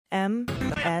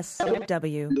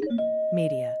MSW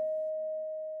Media.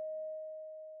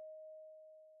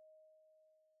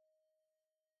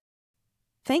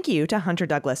 Thank you to Hunter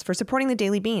Douglas for supporting the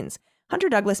Daily Beans. Hunter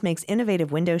Douglas makes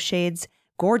innovative window shades,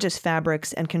 gorgeous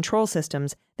fabrics, and control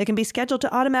systems that can be scheduled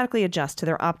to automatically adjust to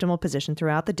their optimal position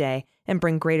throughout the day and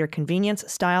bring greater convenience,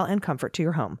 style, and comfort to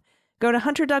your home. Go to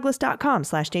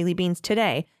hunterdouglas.com/dailybeans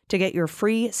today to get your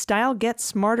free Style Get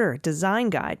Smarter design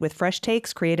guide with fresh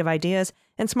takes, creative ideas,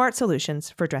 and smart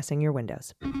solutions for dressing your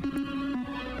windows. News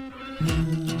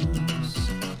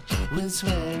with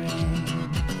swearing.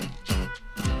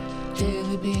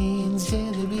 Daily Beans,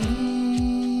 Daily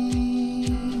Beans,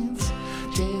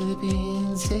 Daily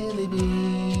Beans, Daily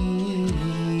Beans.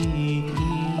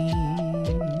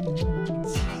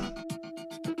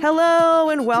 Hello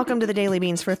and welcome to the Daily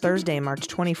Beans for Thursday, March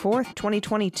 24th,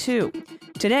 2022.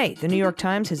 Today, the New York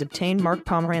Times has obtained Mark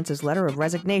Pomerantz's letter of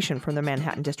resignation from the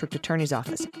Manhattan District Attorney's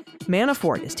Office.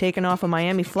 Manafort is taken off a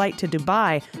Miami flight to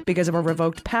Dubai because of a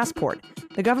revoked passport.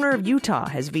 The governor of Utah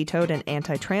has vetoed an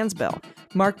anti-trans bill.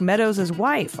 Mark Meadows'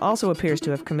 wife also appears to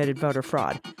have committed voter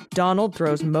fraud. Donald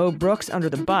throws Mo Brooks under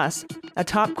the bus. A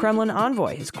top Kremlin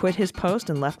envoy has quit his post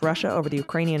and left Russia over the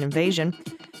Ukrainian invasion.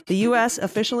 The U.S.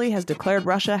 officially has declared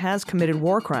Russia has committed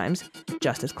war crimes.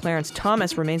 Justice Clarence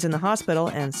Thomas remains in the hospital,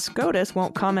 and SCOTUS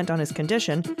won't comment on his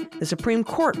condition. The Supreme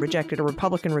Court rejected a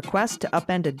Republican request to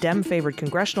upend a Dem-favored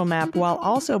congressional map while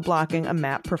also blocking a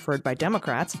map preferred by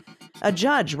Democrats. A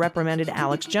judge reprimanded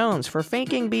Alex Jones for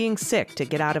faking being sick to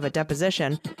get out of a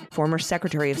deposition. Former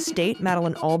Secretary of State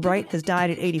Madeleine Albright has died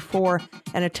at 84,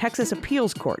 and a Texas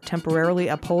appeals court temporarily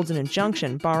upholds an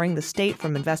injunction barring the state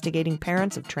from investigating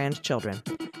parents of trans children.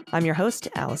 I'm your host,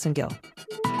 Allison Gill.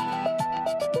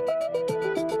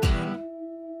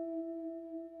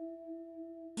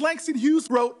 Langston Hughes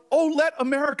wrote, "Oh, let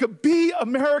America be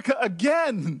America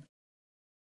again.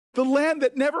 The land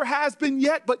that never has been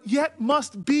yet, but yet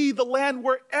must be the land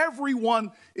where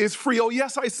everyone is free." Oh,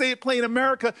 yes, I say it plain.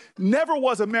 America never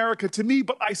was America to me,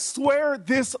 but I swear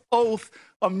this oath,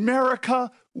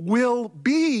 America will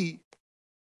be.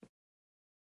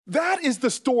 That is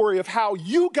the story of how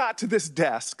you got to this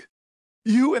desk.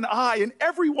 You and I and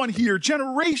everyone here,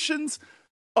 generations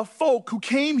of folk who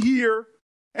came here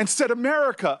and said,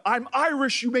 "America, I'm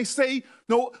Irish." You may say,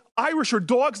 "No, Irish or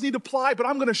dogs need to fly," but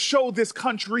I'm going to show this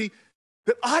country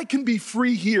that I can be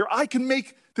free here. I can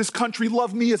make this country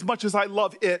love me as much as I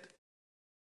love it.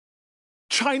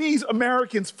 Chinese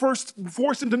Americans first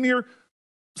forced into near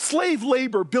slave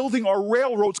labor, building our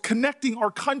railroads, connecting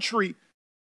our country,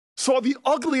 saw the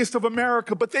ugliest of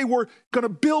America, but they were going to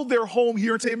build their home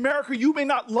here and say, "America, you may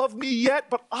not love me yet,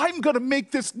 but I'm going to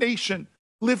make this nation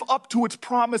live up to its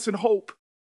promise and hope."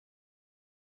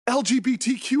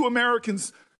 LGBTQ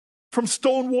Americans, from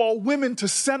Stonewall women to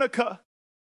Seneca,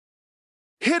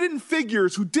 hidden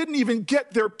figures who didn't even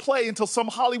get their play until some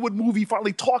Hollywood movie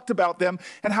finally talked about them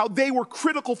and how they were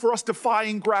critical for us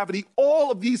defying gravity. All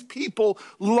of these people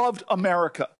loved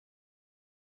America.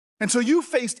 And so you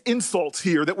faced insults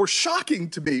here that were shocking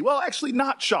to me. Well, actually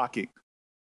not shocking.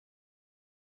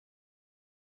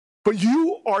 But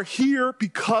you are here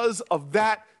because of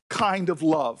that kind of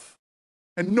love.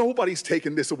 And nobody's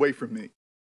taken this away from me.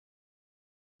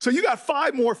 So you got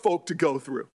 5 more folk to go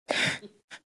through.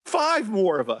 5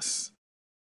 more of us.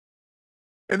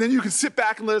 And then you can sit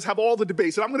back and let us have all the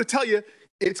debates. And I'm going to tell you,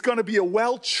 it's going to be a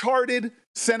well-charted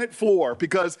Senate floor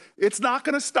because it's not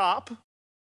going to stop.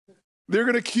 They're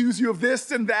going to accuse you of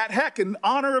this and that. Heck, in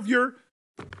honor of your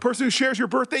person who shares your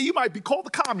birthday, you might be called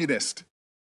a communist.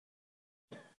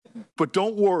 But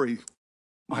don't worry,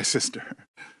 my sister.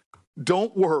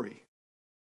 Don't worry.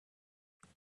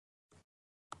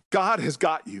 God has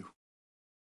got you.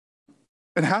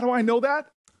 And how do I know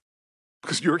that?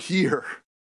 Because you're here.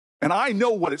 And I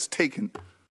know what it's taken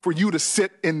for you to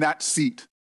sit in that seat.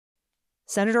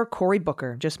 Senator Cory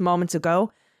Booker, just moments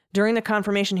ago, during the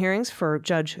confirmation hearings for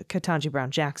Judge Ketanji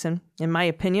Brown Jackson, in my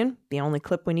opinion, the only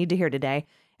clip we need to hear today,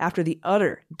 after the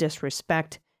utter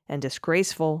disrespect and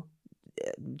disgraceful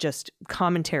just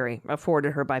commentary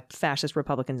afforded her by fascist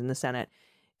Republicans in the Senate.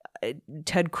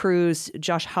 Ted Cruz,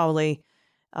 Josh Hawley,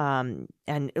 and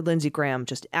Lindsey Graham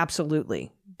just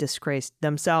absolutely disgraced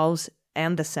themselves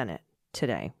and the Senate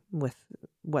today with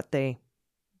what they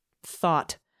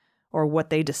thought or what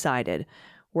they decided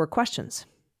were questions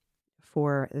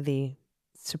for the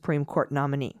Supreme Court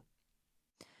nominee.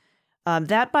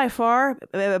 That by far,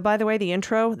 by the way, the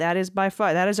intro, that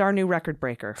is our new record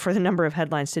breaker for the number of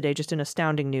headlines today. Just an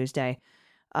astounding news day.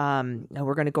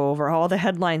 We're going to go over all the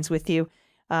headlines with you.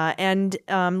 And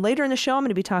later in the show, I'm going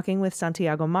to be talking with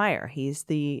Santiago Mayer. He's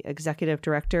the executive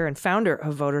director and founder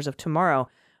of Voters of Tomorrow,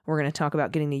 We're going to talk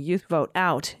about getting the youth vote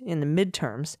out in the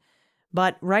midterms.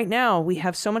 But right now, we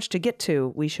have so much to get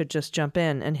to, we should just jump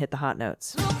in and hit the hot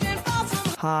notes.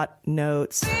 Hot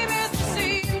notes.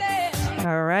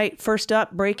 All right, first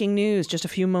up, breaking news. Just a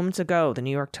few moments ago, the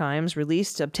New York Times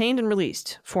obtained and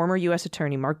released former U.S.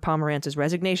 Attorney Mark Pomerantz's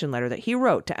resignation letter that he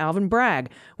wrote to Alvin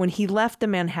Bragg when he left the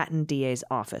Manhattan DA's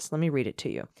office. Let me read it to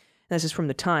you. This is from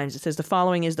the Times. It says the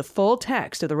following is the full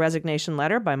text of the resignation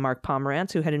letter by Mark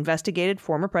Pomerantz, who had investigated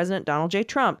former President Donald J.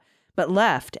 Trump, but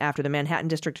left after the Manhattan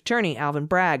District Attorney, Alvin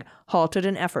Bragg, halted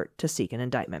an effort to seek an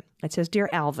indictment. It says, Dear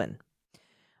Alvin,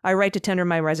 I write to tender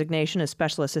my resignation as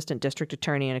Special Assistant District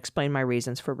Attorney and explain my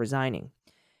reasons for resigning.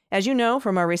 As you know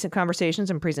from our recent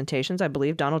conversations and presentations, I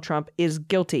believe Donald Trump is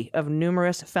guilty of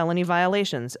numerous felony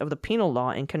violations of the penal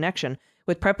law in connection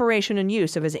with preparation and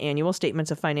use of his annual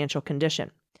statements of financial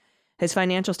condition. His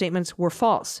financial statements were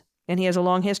false, and he has a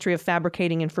long history of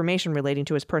fabricating information relating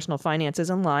to his personal finances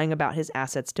and lying about his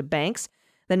assets to banks,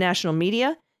 the national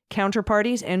media,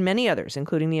 counterparties, and many others,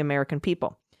 including the American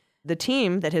people. The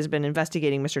team that has been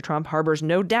investigating Mr. Trump harbors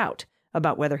no doubt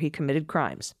about whether he committed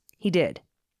crimes. He did.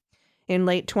 In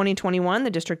late 2021, the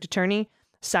district attorney,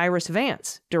 Cyrus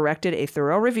Vance, directed a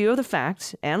thorough review of the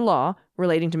facts and law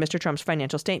relating to Mr. Trump's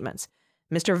financial statements.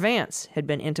 Mr. Vance had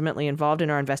been intimately involved in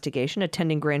our investigation,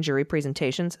 attending grand jury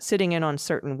presentations, sitting in on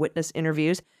certain witness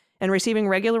interviews, and receiving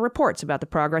regular reports about the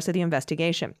progress of the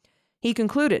investigation. He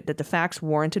concluded that the facts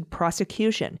warranted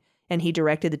prosecution, and he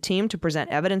directed the team to present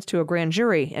evidence to a grand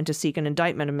jury and to seek an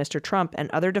indictment of Mr. Trump and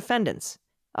other defendants,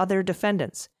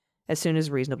 as soon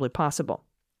as reasonably possible.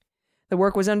 The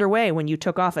work was underway when you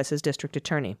took office as district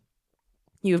attorney.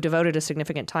 You have devoted a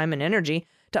significant time and energy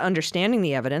to understanding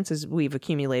the evidence as we've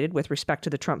accumulated with respect to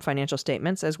the Trump financial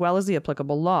statements, as well as the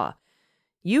applicable law.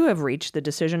 You have reached the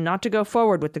decision not to go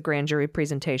forward with the grand jury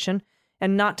presentation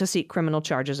and not to seek criminal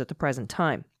charges at the present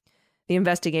time. The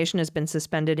investigation has been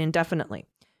suspended indefinitely.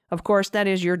 Of course, that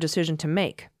is your decision to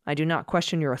make. I do not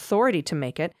question your authority to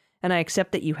make it, and I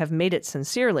accept that you have made it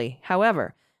sincerely.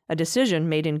 However, a decision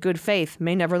made in good faith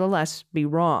may nevertheless be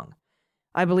wrong.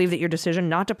 I believe that your decision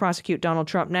not to prosecute Donald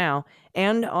Trump now,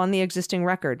 and on the existing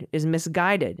record, is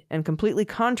misguided and completely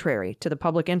contrary to the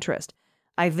public interest.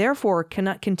 I therefore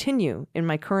cannot continue in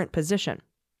my current position.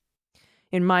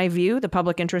 In my view, the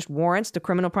public interest warrants the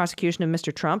criminal prosecution of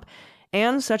Mr. Trump,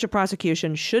 and such a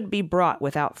prosecution should be brought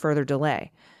without further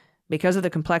delay. Because of the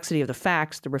complexity of the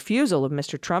facts, the refusal of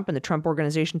Mr. Trump and the Trump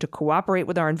Organization to cooperate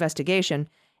with our investigation,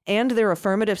 and their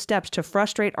affirmative steps to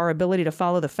frustrate our ability to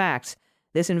follow the facts,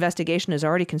 this investigation has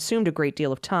already consumed a great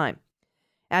deal of time.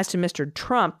 As to Mr.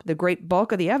 Trump, the great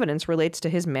bulk of the evidence relates to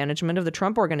his management of the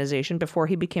Trump Organization before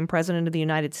he became President of the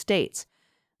United States.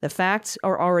 The facts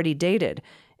are already dated,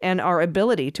 and our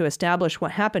ability to establish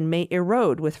what happened may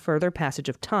erode with further passage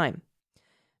of time.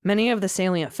 Many of the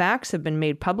salient facts have been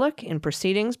made public in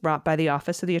proceedings brought by the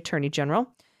Office of the Attorney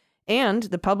General, and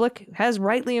the public has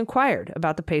rightly inquired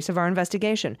about the pace of our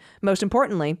investigation. Most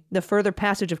importantly, the further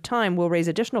passage of time will raise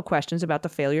additional questions about the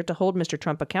failure to hold Mr.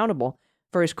 Trump accountable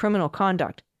for his criminal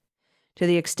conduct. To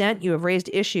the extent you have raised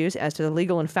issues as to the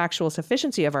legal and factual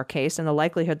sufficiency of our case and the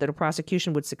likelihood that a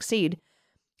prosecution would succeed,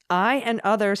 I and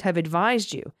others have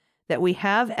advised you that we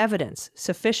have evidence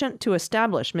sufficient to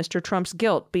establish Mr. Trump's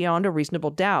guilt beyond a reasonable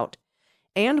doubt,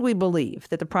 and we believe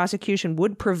that the prosecution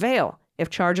would prevail if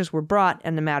charges were brought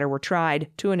and the matter were tried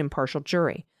to an impartial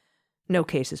jury. No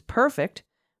case is perfect.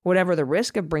 Whatever the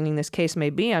risk of bringing this case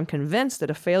may be, I'm convinced that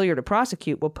a failure to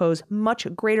prosecute will pose much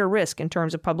greater risk in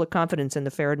terms of public confidence in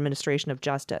the fair administration of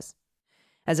justice.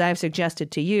 As I have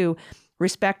suggested to you,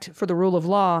 respect for the rule of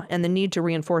law and the need to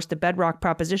reinforce the bedrock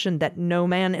proposition that no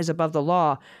man is above the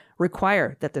law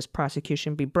require that this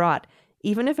prosecution be brought,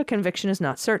 even if a conviction is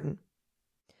not certain.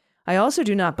 I also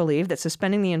do not believe that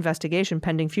suspending the investigation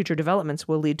pending future developments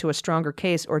will lead to a stronger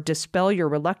case or dispel your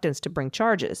reluctance to bring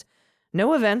charges.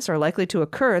 No events are likely to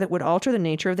occur that would alter the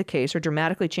nature of the case or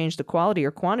dramatically change the quality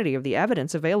or quantity of the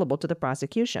evidence available to the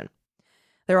prosecution.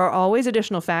 There are always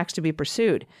additional facts to be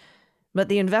pursued, but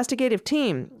the investigative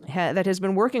team that has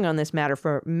been working on this matter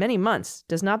for many months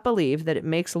does not believe that it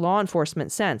makes law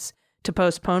enforcement sense to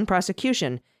postpone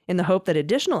prosecution in the hope that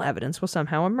additional evidence will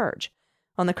somehow emerge.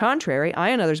 On the contrary, I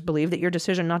and others believe that your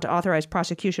decision not to authorize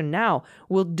prosecution now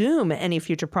will doom any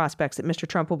future prospects that Mr.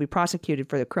 Trump will be prosecuted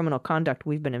for the criminal conduct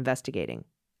we've been investigating.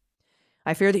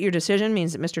 I fear that your decision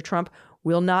means that Mr. Trump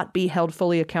will not be held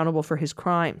fully accountable for his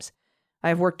crimes. I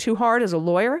have worked too hard as a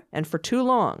lawyer and for too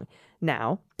long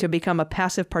now to become a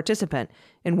passive participant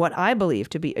in what I believe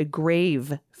to be a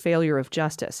grave failure of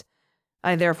justice.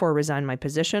 I therefore resign my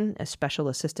position as Special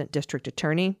Assistant District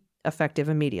Attorney, effective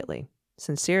immediately.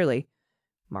 Sincerely,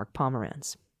 Mark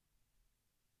Pomerantz.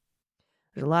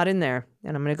 There's a lot in there,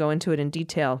 and I'm going to go into it in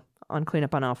detail on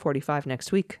Cleanup on Aisle 45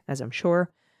 next week, as I'm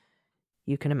sure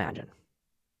you can imagine.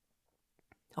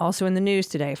 Also in the news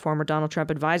today, former Donald Trump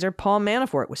advisor Paul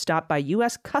Manafort was stopped by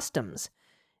U.S. Customs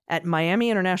at Miami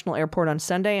International Airport on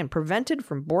Sunday and prevented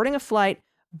from boarding a flight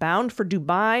bound for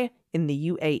Dubai in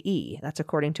the UAE. That's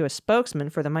according to a spokesman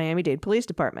for the Miami-Dade Police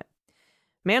Department.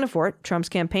 Manafort, Trump's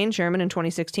campaign chairman in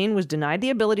 2016, was denied the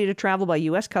ability to travel by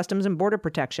U.S. Customs and Border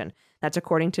Protection. That's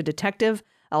according to Detective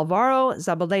Alvaro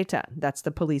Zabaleta. That's the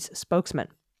police spokesman.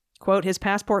 Quote, his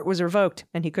passport was revoked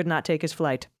and he could not take his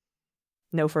flight.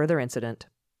 No further incident.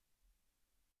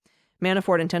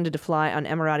 Manafort intended to fly on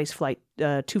Emirati's flight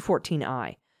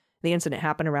 214I. The incident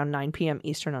happened around 9 p.m.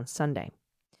 Eastern on Sunday.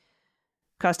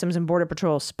 Customs and Border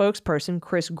Patrol spokesperson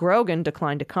Chris Grogan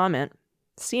declined to comment.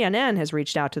 CNN has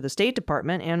reached out to the State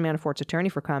Department and Manafort's attorney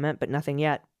for comment, but nothing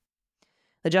yet.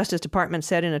 The Justice Department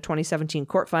said in a 2017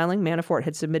 court filing Manafort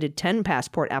had submitted 10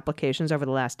 passport applications over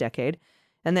the last decade,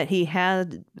 and that he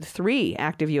had 3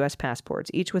 active U.S.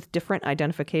 passports, each with different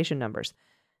identification numbers.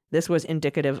 This was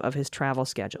indicative of his travel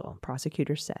schedule,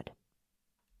 prosecutors said.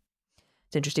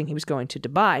 It's interesting he was going to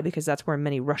Dubai because that's where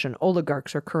many Russian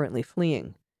oligarchs are currently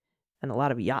fleeing, and a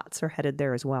lot of yachts are headed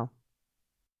there as well.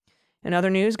 In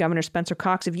other news, Governor Spencer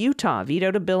Cox of Utah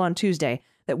vetoed a bill on Tuesday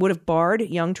that would have barred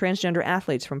young transgender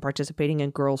athletes from participating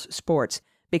in girls' sports,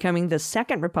 becoming the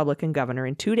second Republican governor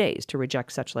in 2 days to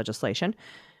reject such legislation.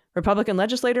 Republican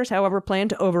legislators, however, plan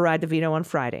to override the veto on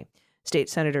Friday. State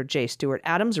Senator J. Stewart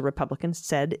Adams, a Republican,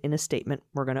 said in a statement,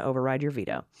 we're going to override your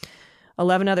veto.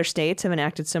 11 other states have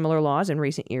enacted similar laws in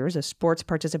recent years as sports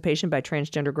participation by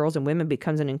transgender girls and women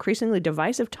becomes an increasingly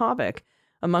divisive topic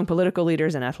among political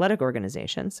leaders and athletic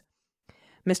organizations.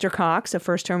 Mr. Cox, a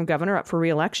first-term governor up for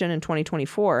re-election in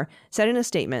 2024, said in a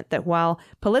statement that while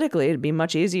politically it'd be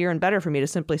much easier and better for me to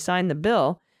simply sign the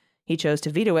bill, he chose to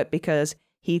veto it because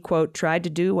he, quote, tried to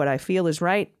do what I feel is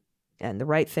right and the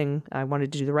right thing. I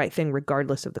wanted to do the right thing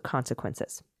regardless of the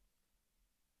consequences.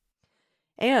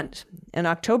 And on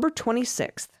October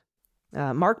 26th,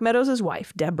 Mark Meadows'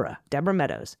 wife, Deborah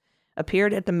Meadows,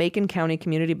 appeared at the Macon County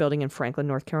Community Building in Franklin,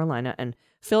 North Carolina, and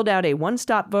filled out a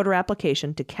one-stop voter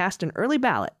application to cast an early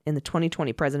ballot in the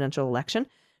 2020 presidential election.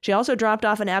 She also dropped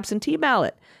off an absentee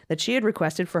ballot that she had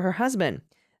requested for her husband,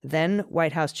 then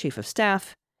White House Chief of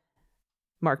Staff,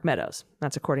 Mark Meadows.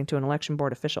 That's according to an election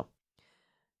board official.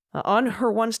 On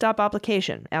her one-stop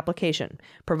application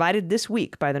provided this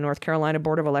week by the North Carolina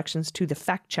Board of Elections to the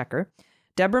fact-checker,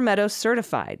 Deborah Meadows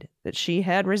certified that she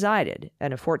had resided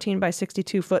at a 14 by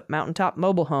 62-foot mountaintop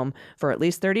mobile home for at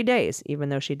least 30 days, even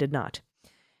though she did not.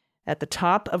 At the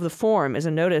top of the form is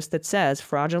a notice that says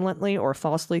fraudulently or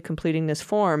falsely completing this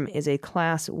form is a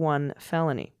Class 1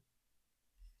 felony.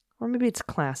 Or maybe it's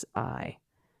Class I.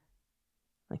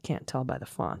 I can't tell by the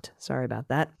font. Sorry about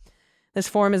that. This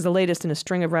form is the latest in a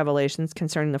string of revelations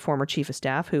concerning the former chief of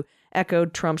staff who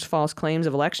echoed Trump's false claims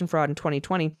of election fraud in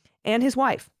 2020 and his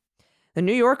wife. The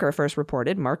New Yorker first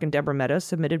reported Mark and Deborah Meadows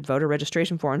submitted voter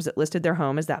registration forms that listed their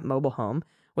home as that mobile home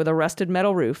with a rusted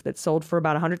metal roof that sold for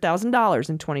about $100,000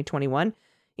 in 2021,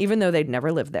 even though they'd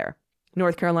never lived there.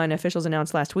 North Carolina officials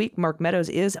announced last week Mark Meadows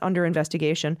is under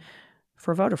investigation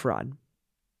for voter fraud.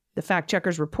 The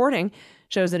fact-checker's reporting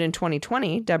shows that in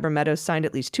 2020, Deborah Meadows signed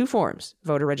at least 2 forms,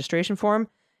 voter registration form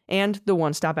and the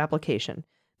one-stop application,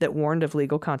 that warned of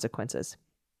legal consequences.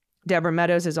 Deborah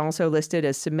Meadows is also listed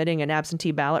as submitting an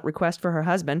absentee ballot request for her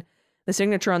husband. The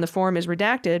signature on the form is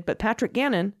redacted, but Patrick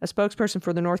Gannon, a spokesperson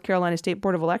for the North Carolina State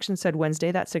Board of Elections, said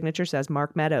Wednesday that signature says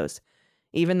Mark Meadows,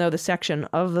 even though the section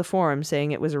of the form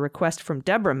saying it was a request from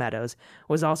Deborah Meadows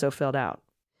was also filled out.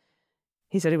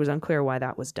 He said it was unclear why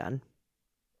that was done.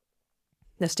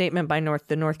 The statement by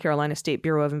the North Carolina State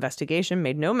Bureau of Investigation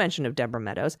made no mention of Deborah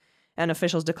Meadows, and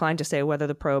officials declined to say whether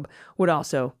the probe would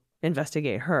also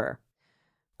investigate her.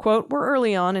 Quote, we're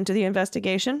early on into the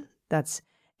investigation. That's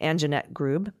Anjanette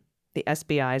Grube, the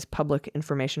SBI's public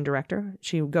information director.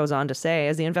 She goes on to say,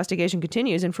 as the investigation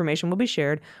continues, information will be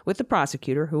shared with the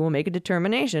prosecutor, who will make a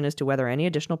determination as to whether any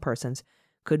additional persons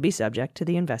could be subject to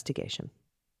the investigation.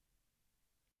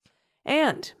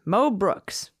 And Mo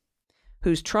Brooks,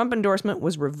 whose Trump endorsement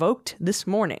was revoked this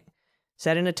morning,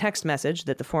 said in a text message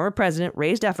that the former president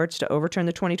raised efforts to overturn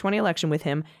the 2020 election with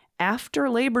him after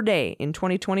Labor Day in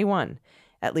 2021,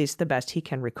 at least the best he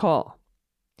can recall.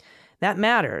 That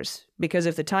matters because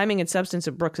if the timing and substance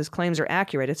of Brooks's claims are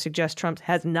accurate, it suggests Trump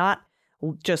has not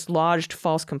just lodged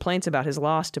false complaints about his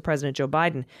loss to President Joe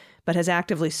Biden, but has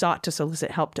actively sought to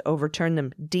solicit help to overturn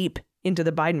them deep into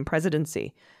the Biden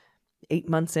presidency, 8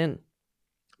 months in.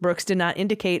 Brooks did not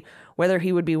indicate whether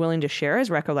he would be willing to share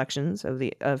his recollections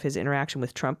of his interaction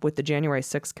with Trump with the January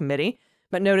 6th committee,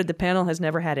 but noted the panel has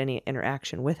never had any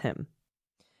interaction with him.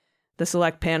 The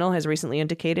select panel has recently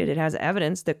indicated it has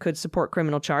evidence that could support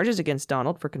criminal charges against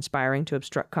Donald for conspiring to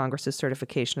obstruct Congress's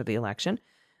certification of the election.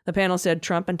 The panel said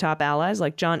Trump and top allies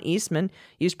like John Eastman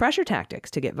used pressure tactics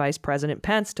to get Vice President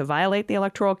Pence to violate the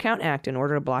Electoral Count Act in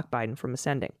order to block Biden from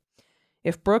ascending.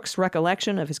 If Brooks'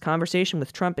 recollection of his conversation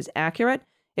with Trump is accurate,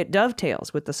 it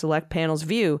dovetails with the select panel's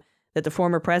view that the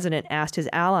former president asked his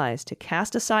allies to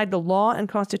cast aside the law and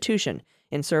Constitution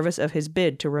in service of his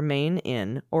bid to remain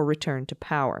in or return to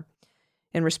power.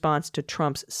 In response to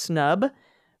Trump's snub,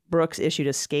 Brooks issued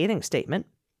a scathing statement,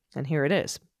 and here it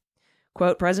is.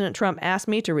 Quote, President Trump asked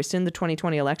me to rescind the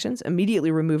 2020 elections,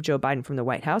 immediately remove Joe Biden from the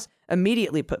White House,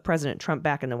 immediately put President Trump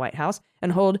back in the White House,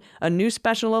 and hold a new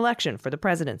special election for the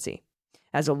presidency.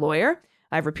 As a lawyer,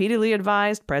 I've repeatedly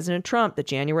advised President Trump that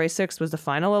January 6th was the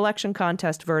final election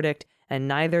contest verdict, and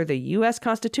neither the U.S.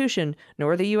 Constitution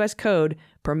nor the U.S. Code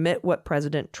permit what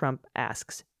President Trump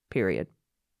asks, period.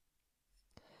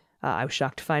 I was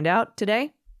shocked to find out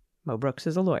today Mo Brooks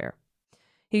is a lawyer.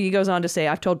 He goes on to say,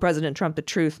 I've told President Trump the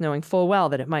truth, knowing full well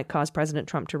that it might cause President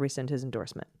Trump to rescind his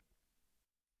endorsement.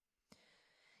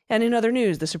 And in other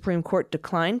news, the Supreme Court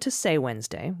declined to say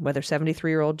Wednesday whether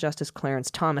 73-year-old Justice Clarence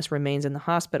Thomas remains in the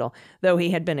hospital, though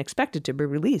he had been expected to be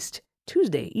released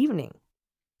Tuesday evening.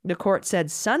 The court said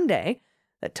Sunday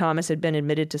that Thomas had been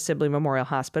admitted to Sibley Memorial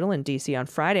Hospital in D.C. on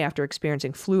Friday after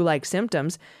experiencing flu-like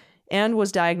symptoms and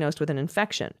was diagnosed with an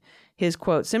infection. His,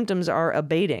 quote, symptoms are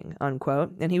abating,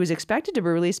 unquote, and he was expected to be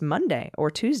released Monday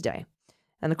or Tuesday.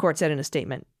 And the court said in a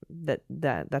statement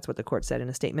that's what the court said in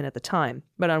a statement at the time.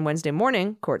 But on Wednesday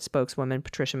morning, court spokeswoman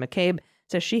Patricia McCabe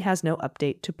says she has no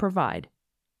update to provide.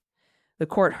 The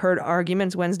court heard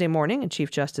arguments Wednesday morning, and Chief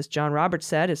Justice John Roberts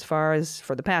said, as far as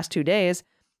for the past 2 days,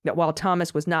 that while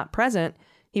Thomas was not present,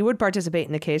 he would participate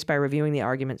in the case by reviewing the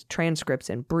argument's transcripts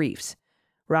and briefs.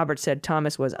 Roberts said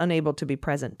Thomas was unable to be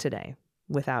present today,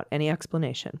 without any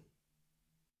explanation.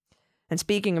 And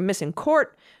speaking of missing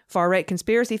court, far-right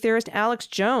conspiracy theorist Alex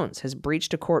Jones has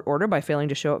breached a court order by failing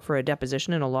to show up for a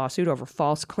deposition in a lawsuit over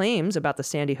false claims about the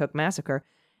Sandy Hook massacre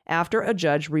after a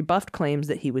judge rebuffed claims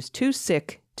that he was too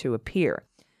sick to appear.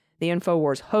 The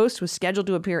InfoWars host was scheduled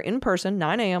to appear in person,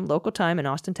 9 a.m. local time in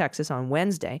Austin, Texas on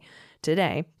Wednesday,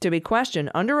 today, to be questioned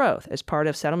under oath as part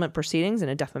of settlement proceedings in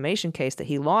a defamation case that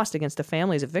he lost against the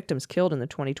families of victims killed in the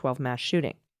 2012 mass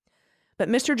shooting. But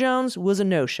Mr. Jones was a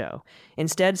no-show,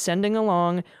 instead sending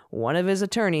along one of his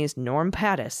attorneys, Norm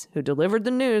Pattis, who delivered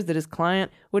the news that his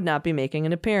client would not be making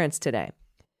an appearance today.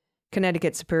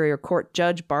 Connecticut Superior Court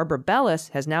Judge Barbara Bellis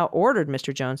has now ordered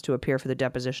Mr. Jones to appear for the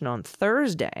deposition on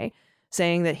Thursday,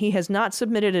 saying that he has not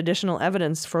submitted additional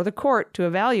evidence for the court to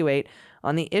evaluate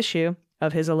on the issue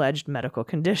of his alleged medical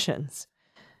conditions.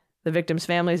 The victims'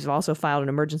 families have also filed an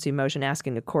emergency motion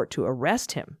asking the court to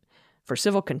arrest him for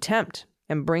civil contempt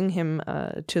and bring him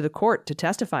to the court to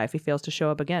testify if he fails to show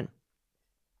up again.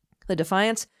 The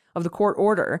defiance of the court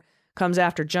order comes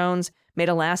after Jones made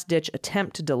a last-ditch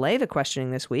attempt to delay the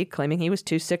questioning this week, claiming he was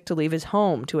too sick to leave his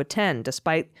home to attend,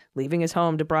 despite leaving his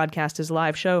home to broadcast his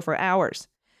live show for hours.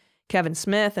 Kevin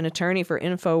Smith, an attorney for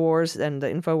InfoWars and the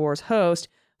InfoWars host,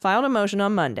 filed a motion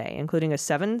on Monday, including a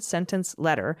 7-sentence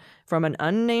letter from an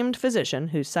unnamed physician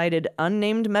who cited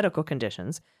unnamed medical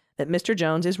conditions, that Mr.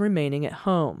 Jones is remaining at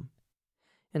home.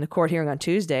 In the court hearing on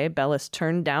Tuesday, Bellis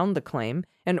turned down the claim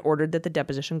and ordered that the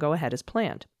deposition go ahead as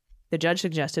planned. The judge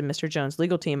suggested Mr. Jones'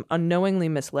 legal team unknowingly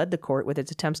misled the court with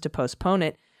its attempts to postpone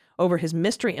it over his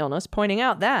mystery illness, pointing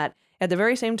out that, at the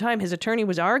very same time his attorney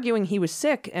was arguing he was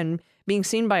sick and being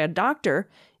seen by a doctor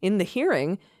in the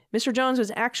hearing, Mr. Jones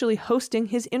was actually hosting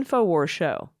his InfoWars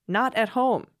show, not at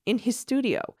home, in his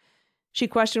studio. She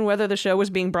questioned whether the show was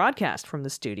being broadcast from the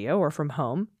studio or from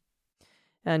home.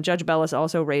 And Judge Bellis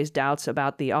also raised doubts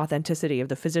about the authenticity of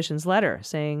the physician's letter,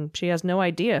 saying she has no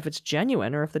idea if it's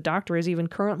genuine or if the doctor is even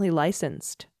currently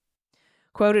licensed.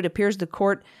 Quote, it appears to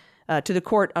the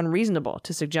court unreasonable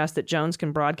to suggest that Jones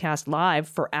can broadcast live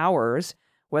for hours,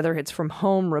 whether it's from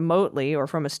home remotely or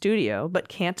from a studio, but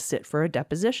can't sit for a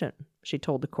deposition, she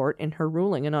told the court in her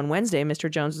ruling. And on Wednesday,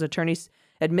 Mr. Jones's attorneys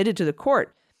admitted to the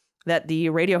court that the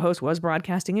radio host was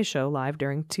broadcasting his show live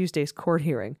during Tuesday's court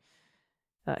hearing.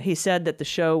 He said that the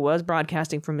show was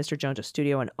broadcasting from Mr. Jones'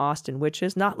 studio in Austin, which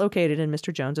is not located in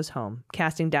Mr. Jones' home,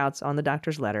 casting doubts on the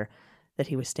doctor's letter that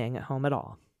he was staying at home at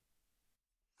all.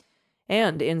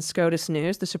 And in SCOTUS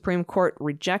news, the Supreme Court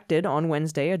rejected on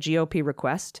Wednesday a GOP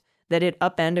request that it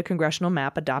upend a congressional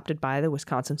map adopted by the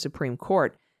Wisconsin Supreme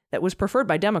Court that was preferred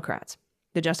by Democrats.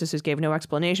 The justices gave no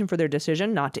explanation for their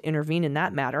decision not to intervene in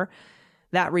that matter.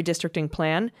 That redistricting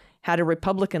plan had a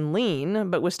Republican lean,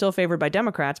 but was still favored by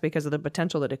Democrats because of the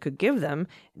potential that it could give them,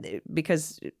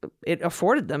 because it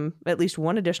afforded them at least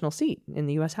one additional seat in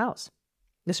the U.S. House.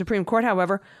 The Supreme Court,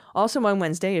 however, also on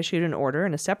Wednesday issued an order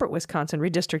in a separate Wisconsin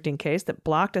redistricting case that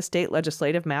blocked a state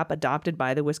legislative map adopted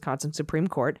by the Wisconsin Supreme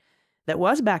Court that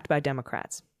was backed by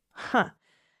Democrats.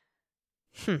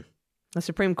 The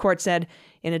Supreme Court said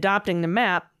in adopting the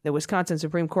map, the Wisconsin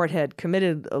Supreme Court had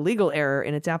committed a legal error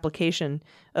in its application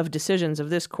of decisions of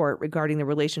this court regarding the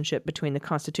relationship between the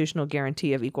constitutional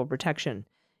guarantee of equal protection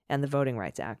and the Voting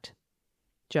Rights Act.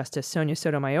 Justice Sonia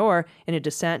Sotomayor, in a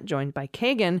dissent joined by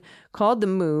Kagan, called the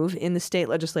move in the state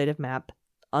legislative map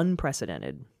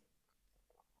unprecedented.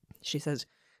 She says,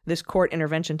 this court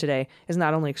intervention today is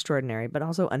not only extraordinary, but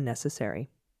also unnecessary.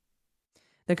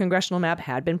 The congressional map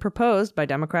had been proposed by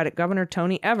Democratic Governor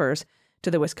Tony Evers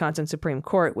to the Wisconsin Supreme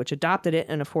Court, which adopted it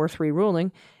in a 4-3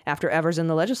 ruling after Evers and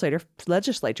the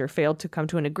legislature failed to come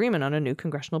to an agreement on a new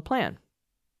congressional plan.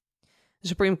 The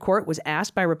Supreme Court was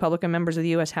asked by Republican members of the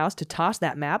U.S. House to toss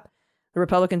that map. The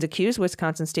Republicans accused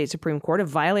Wisconsin State Supreme Court of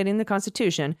violating the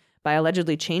Constitution by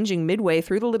allegedly changing midway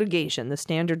through the litigation the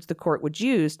standards the court would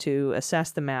use to assess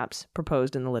the maps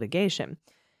proposed in the litigation.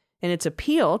 In its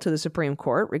appeal to the Supreme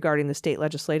Court regarding the state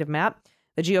legislative map,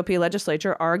 the GOP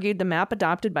legislature argued the map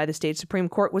adopted by the state Supreme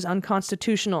Court was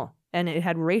unconstitutional and it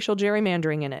had racial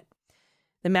gerrymandering in it.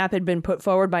 The map had been put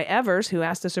forward by Evers, who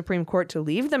asked the Supreme Court to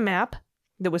leave the map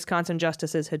the Wisconsin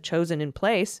justices had chosen in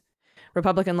place.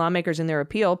 Republican lawmakers in their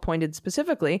appeal pointed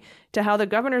specifically to how the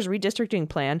governor's redistricting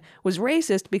plan was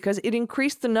racist because it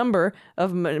increased the number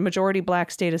of majority black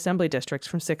state assembly districts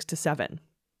from 6 to 7.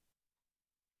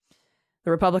 The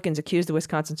Republicans accused the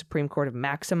Wisconsin Supreme Court of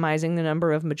maximizing the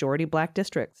number of majority black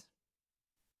districts,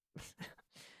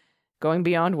 going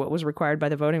beyond what was required by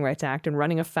the Voting Rights Act and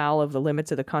running afoul of the limits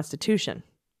of the Constitution.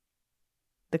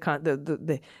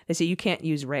 They say you can't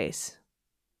use race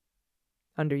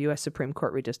under U.S. Supreme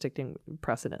Court redistricting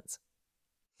precedents.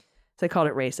 So they called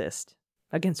it racist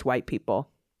against white people.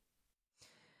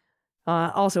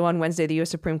 Also on Wednesday, the U.S.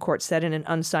 Supreme Court said in an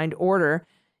unsigned order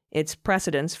its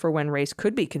precedents for when race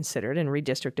could be considered in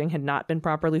redistricting had not been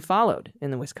properly followed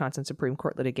in the Wisconsin Supreme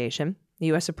Court litigation. The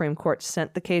U.S. Supreme Court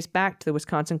sent the case back to the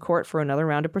Wisconsin court for another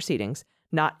round of proceedings,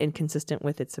 not inconsistent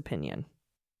with its opinion.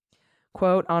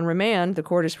 Quote, on remand, the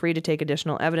court is free to take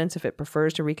additional evidence if it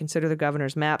prefers to reconsider the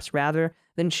governor's maps rather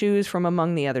than choose from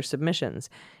among the other submissions.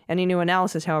 Any new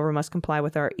analysis, however, must comply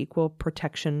with our equal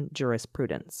protection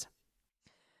jurisprudence.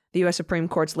 The U.S. Supreme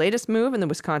Court's latest move in the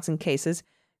Wisconsin cases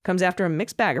comes after a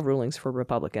mixed bag of rulings for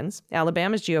Republicans.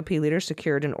 Alabama's GOP leaders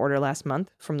secured an order last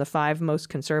month from the 5 most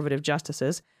conservative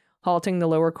justices, halting the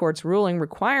lower court's ruling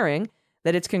requiring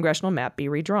that its congressional map be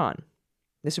redrawn.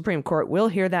 The Supreme Court will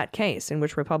hear that case, in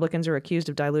which Republicans are accused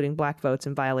of diluting black votes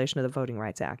in violation of the Voting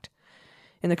Rights Act.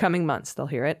 In the coming months, they'll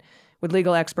hear it, with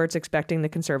legal experts expecting the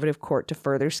conservative court to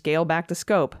further scale back the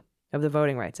scope of the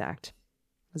Voting Rights Act,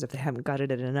 as if they haven't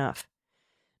gutted it enough.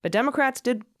 But Democrats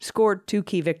did score 2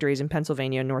 key victories in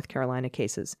Pennsylvania and North Carolina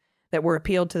cases that were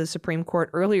appealed to the Supreme Court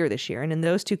earlier this year. And in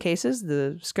those 2 cases,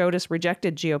 the SCOTUS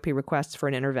rejected GOP requests for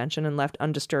an intervention and left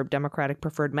undisturbed Democratic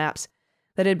preferred maps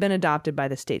that had been adopted by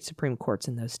the state Supreme Courts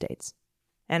in those states.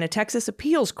 And a Texas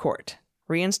appeals court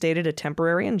reinstated a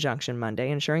temporary injunction Monday,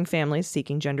 ensuring families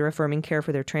seeking gender-affirming care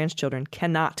for their trans children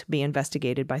cannot be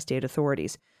investigated by state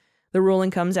authorities. The ruling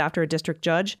comes after a district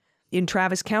judge in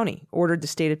Travis County ordered the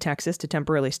state of Texas to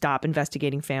temporarily stop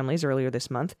investigating families earlier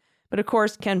this month. But of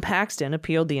course, Ken Paxton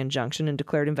appealed the injunction and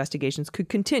declared investigations could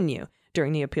continue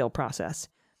during the appeal process.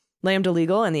 Lambda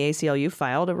Legal and the ACLU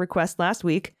filed a request last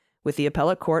week with the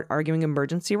appellate court arguing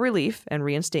emergency relief and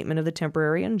reinstatement of the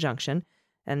temporary injunction,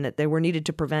 and that they were needed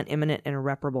to prevent imminent and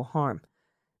irreparable harm.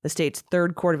 The state's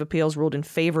Third Court of Appeals ruled in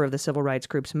favor of the civil rights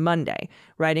groups Monday,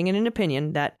 writing in an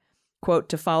opinion that, quote,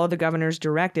 to follow the governor's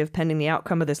directive pending the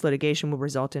outcome of this litigation will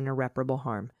result in irreparable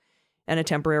harm. And a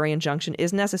temporary injunction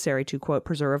is necessary to, quote,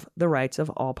 preserve the rights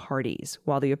of all parties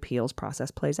while the appeals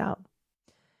process plays out.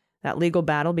 That legal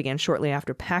battle began shortly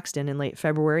after Paxton in late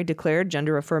February declared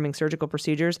gender-affirming surgical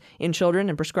procedures in children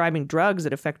and prescribing drugs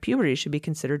that affect puberty should be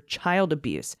considered child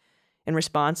abuse. In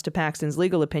response to Paxton's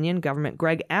legal opinion, Governor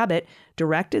Greg Abbott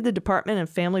directed the Department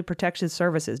of Family Protection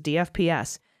Services,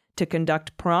 DFPS, to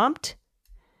conduct prompt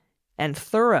and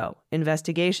thorough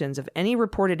investigations of any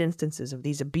reported instances of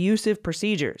these abusive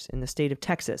procedures in the state of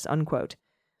Texas, unquote.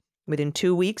 Within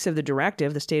 2 weeks of the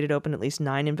directive, the state had opened at least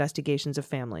 9 investigations of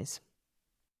families.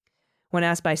 When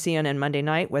asked by CNN Monday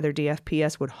night whether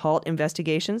DFPS would halt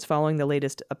investigations following the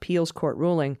latest appeals court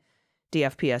ruling,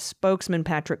 DFPS spokesman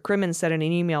Patrick Crimmins said in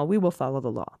an email, "We will follow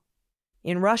the law."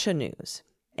 In Russia news,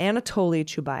 Anatoly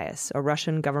Chubais, a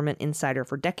Russian government insider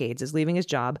for decades, is leaving his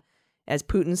job as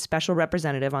Putin's special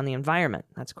representative on the environment.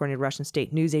 That's according to Russian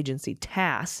state news agency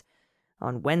TASS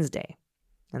on Wednesday.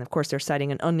 And of course, they're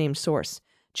citing an unnamed source.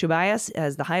 Chubais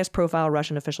as the highest profile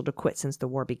Russian official to quit since the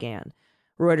war began.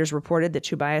 Reuters reported that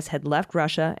Chubais had left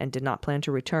Russia and did not plan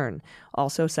to return,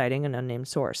 also citing an unnamed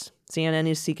source. CNN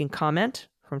is seeking comment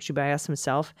from Chubais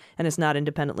himself and has not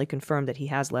independently confirmed that he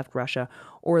has left Russia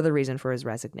or the reason for his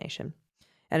resignation.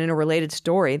 And in a related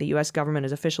story, the U.S. government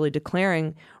is officially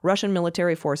declaring Russian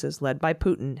military forces led by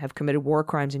Putin have committed war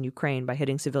crimes in Ukraine by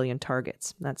hitting civilian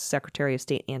targets. That's Secretary of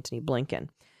State Antony Blinken.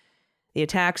 The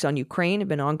attacks on Ukraine have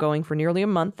been ongoing for nearly a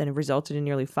month and have resulted in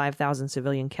nearly 5,000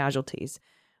 civilian casualties.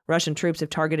 Russian troops have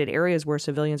targeted areas where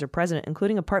civilians are present,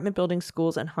 including apartment buildings,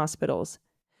 schools, and hospitals.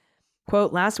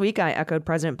 Quote, last week I echoed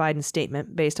President Biden's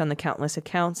statement based on the countless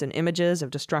accounts and images of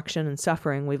destruction and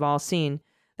suffering we've all seen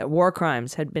that war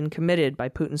crimes had been committed by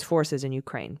Putin's forces in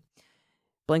Ukraine.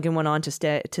 Blinken went on to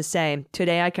say,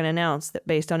 today I can announce that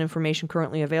based on information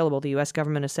currently available, the U.S.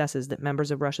 government assesses that members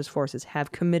of Russia's forces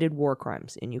have committed war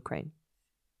crimes in Ukraine.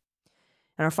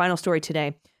 And our final story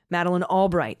today, Madeleine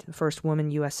Albright, the first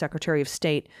woman U.S. Secretary of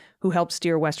State who helped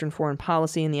steer Western foreign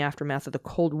policy in the aftermath of the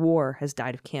Cold War, has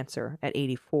died of cancer at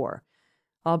 84.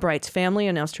 Albright's family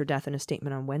announced her death in a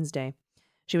statement on Wednesday.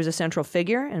 She was a central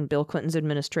figure in Bill Clinton's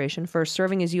administration, first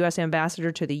serving as U.S.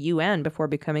 ambassador to the UN before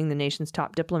becoming the nation's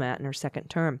top diplomat in her second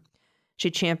term. She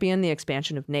championed the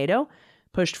expansion of NATO,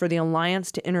 pushed for the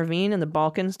alliance to intervene in the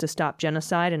Balkans to stop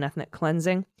genocide and ethnic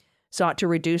cleansing, sought to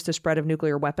reduce the spread of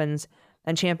nuclear weapons,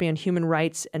 and championed human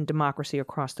rights and democracy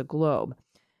across the globe.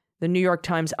 The New York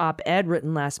Times op-ed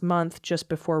written last month, just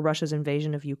before Russia's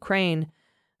invasion of Ukraine,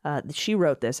 she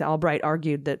wrote this. Albright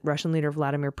argued that Russian leader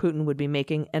Vladimir Putin would be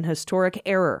making an historic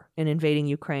error in invading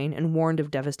Ukraine and warned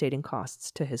of devastating costs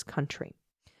to his country.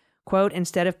 Quote,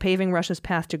 instead of paving Russia's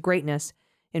path to greatness,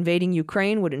 invading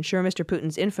Ukraine would ensure Mr.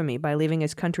 Putin's infamy by leaving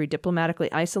his country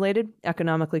diplomatically isolated,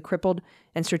 economically crippled,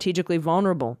 and strategically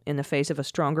vulnerable in the face of a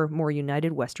stronger, more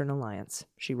united Western alliance,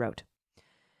 she wrote.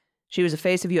 She was a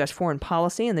face of U.S. foreign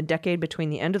policy in the decade between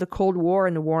the end of the Cold War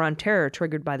and the war on terror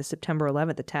triggered by the September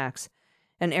 11th attacks,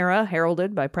 an era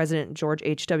heralded by President George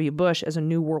H.W. Bush as a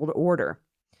new world order.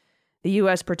 The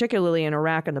U.S., particularly in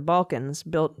Iraq and the Balkans,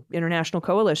 built international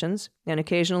coalitions and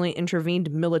occasionally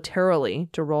intervened militarily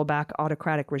to roll back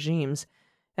autocratic regimes.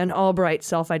 An Albright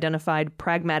self-identified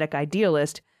pragmatic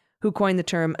idealist who coined the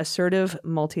term assertive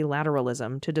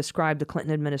multilateralism to describe the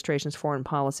Clinton administration's foreign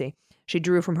policy. She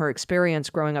drew from her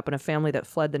experience growing up in a family that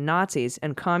fled the Nazis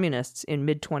and communists in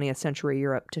mid-20th century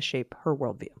Europe to shape her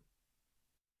worldview.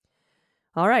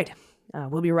 All right,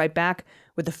 we'll be right back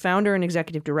with the founder and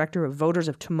executive director of Voters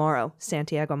of Tomorrow,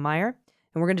 Santiago Mayer,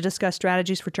 and we're going to discuss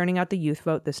strategies for turning out the youth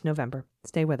vote this November.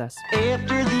 Stay with us.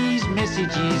 After these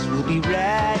messages, we'll be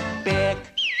right back.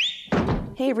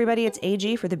 Hey everybody, it's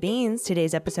AG for The Beans.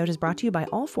 Today's episode is brought to you by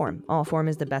Allform. Allform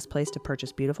is the best place to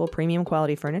purchase beautiful, premium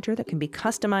quality furniture that can be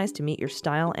customized to meet your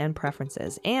style and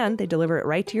preferences, and they deliver it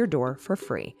right to your door for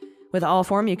free. With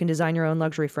Allform, you can design your own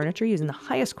luxury furniture using the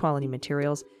highest quality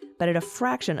materials, but at a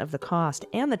fraction of the cost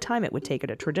and the time it would take at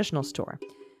a traditional store.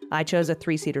 I chose a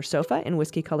 3-seater sofa in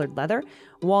whiskey-colored leather,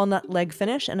 walnut leg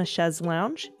finish, and a chaise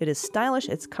lounge. It is stylish,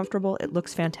 it's comfortable, it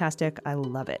looks fantastic, I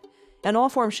love it. And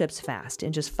Allform ships fast.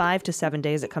 In just 5 to 7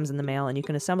 days it comes in the mail, and you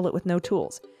can assemble it with no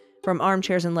tools. From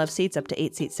armchairs and love seats up to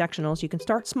 8-seat sectionals, you can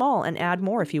start small and add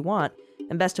more if you want.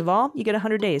 And best of all, you get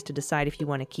 100 days to decide if you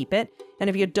want to keep it. And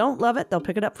if you don't love it, they'll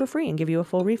pick it up for free and give you a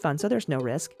full refund, so there's no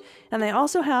risk. And they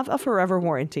also have a forever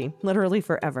warranty, literally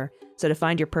forever. So to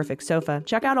find your perfect sofa,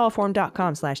 check out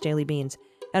allform.com/dailybeans.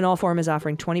 And Allform is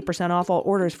offering 20% off all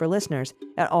orders for listeners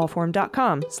at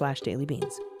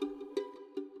allform.com/dailybeans.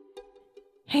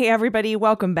 Hey everybody,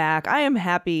 welcome back. I am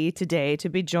happy today to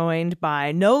be joined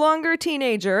by no longer a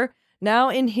teenager, now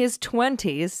in his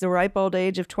 20s, the ripe old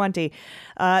age of 20,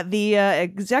 the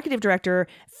executive director,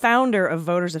 founder of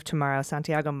Voters of Tomorrow,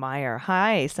 Santiago Mayer.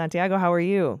 Hi, Santiago, how are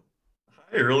you?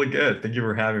 Hi, really good. Thank you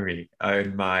for having me.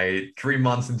 I'm 3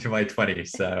 months into my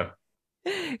 20s, so.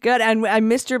 Good, and I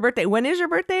missed your birthday. When is your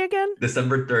birthday again?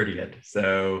 December 30th,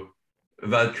 so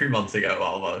about 3 months ago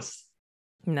almost.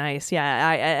 Nice,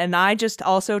 yeah. I just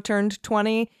also turned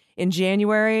 20 in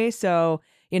January, so,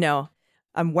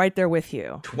 I'm right there with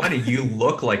you. 20, you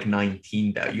look like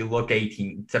 19 though. You look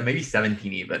 18, so maybe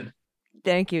 17 even.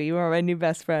 Thank you. You are my new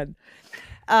best friend.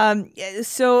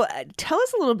 So tell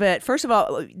us a little bit. First of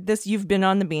all, you've been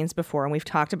on The Beans before, and we've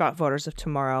talked about Voters of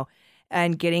Tomorrow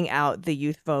and getting out the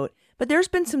youth vote. But there's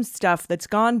been some stuff that's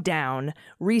gone down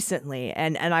recently,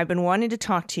 and I've been wanting to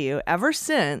talk to you ever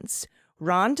since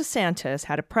Ron DeSantis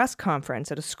had a press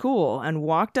conference at a school and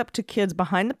walked up to kids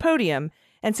behind the podium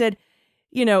and said,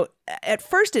 at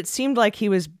first it seemed like he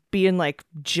was being like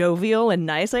jovial and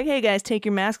nice, like, hey guys, take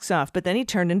your masks off. But then he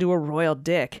turned into a royal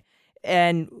dick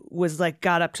and was like,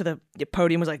 got up to the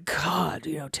podium, was like, God,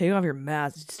 take off your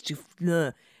mask. It's too,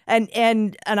 ugh.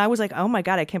 And I was like, oh my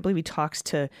God, I can't believe he talks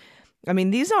to,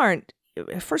 these aren't,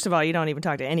 first of all, you don't even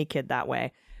talk to any kid that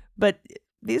way. But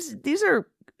these are,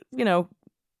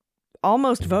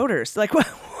 almost voters. Like,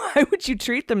 why would you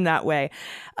treat them that way?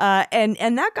 And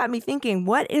that got me thinking,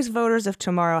 what is Voters of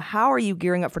Tomorrow? How are you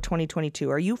gearing up for 2022?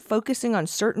 Are you focusing on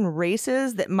certain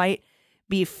races that might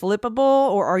be flippable,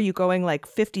 or are you going like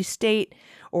 50 state,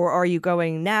 or are you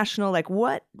going national? Like,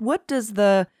 what does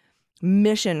the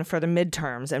mission for the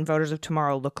midterms and Voters of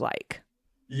Tomorrow look like?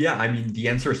 Yeah, the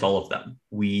answer is all of them.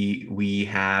 We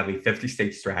have a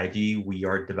 50-state strategy. We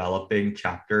are developing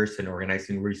chapters and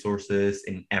organizing resources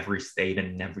in every state and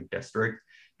in every district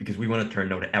because we want to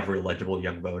turn out every eligible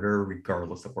young voter,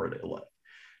 regardless of where they live.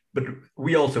 But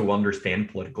we also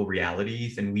understand political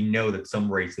realities, and we know that some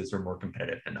races are more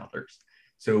competitive than others.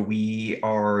 So we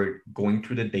are going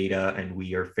through the data and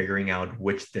we are figuring out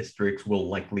which districts will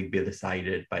likely be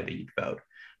decided by the youth vote.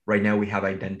 Right now, we have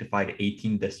identified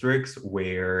 18 districts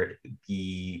where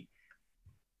the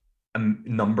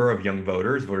number of young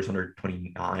voters under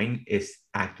 29, is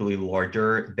actually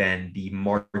larger than the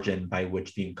margin by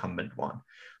which the incumbent won,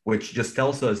 which just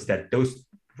tells us that those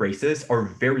races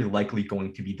are very likely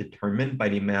going to be determined by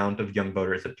the amount of young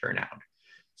voters that turn out.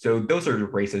 So those are the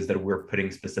races that we're putting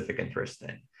specific interest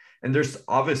in. And there's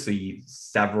obviously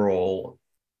several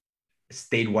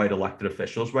statewide elected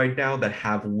officials right now that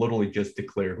have literally just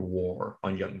declared war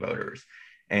on young voters.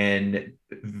 And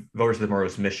Voters of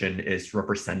Tomorrow's mission is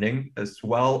representing as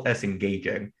well as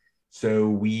engaging. So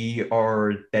we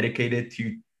are dedicated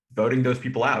to voting those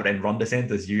people out. And Ron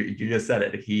DeSantis, you just said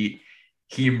it. He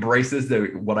embraces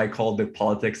what I call the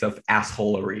politics of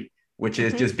assholery, which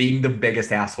is just being the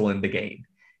biggest asshole in the game.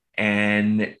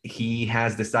 And he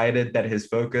has decided that his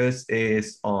focus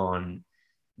is on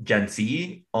Gen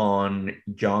Z, on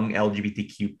young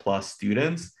LGBTQ plus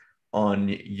students, on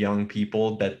young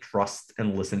people that trust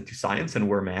and listen to science and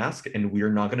wear masks, and we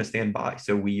are not going to stand by.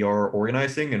 So we are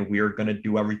organizing and we are going to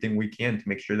do everything we can to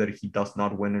make sure that he does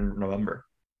not win in November.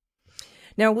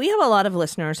 Now, we have a lot of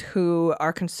listeners who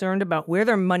are concerned about where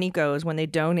their money goes when they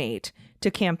donate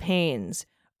to campaigns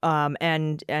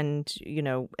and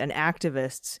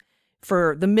activists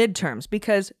for the midterms,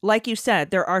 because like you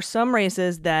said, there are some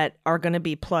races that are going to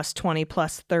be plus 20,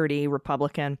 plus 30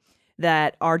 Republican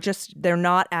that are they're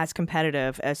not as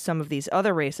competitive as some of these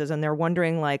other races. And they're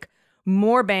wondering, like,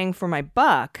 more bang for my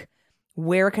buck,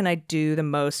 where can I do the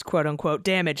most quote unquote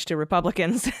damage to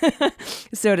Republicans,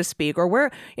 so to speak, or where,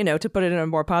 to put it in a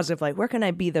more positive light, where can I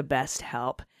be the best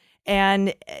help?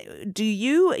 And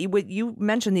you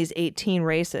mentioned these 18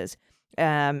 races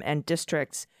and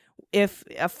districts. If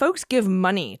folks give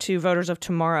money to Voters of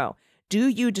Tomorrow, do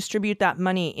you distribute that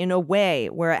money in a way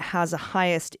where it has a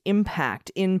highest impact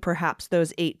in perhaps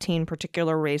those 18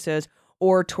 particular races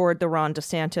or toward the Ron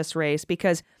DeSantis race?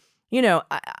 Because,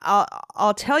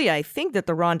 I'll tell you, I think that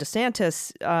the Ron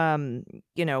DeSantis,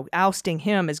 ousting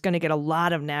him is going to get a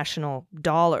lot of national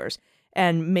dollars,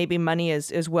 and maybe money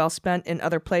is well spent in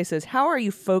other places. How are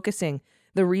you focusing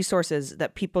the resources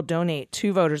that people donate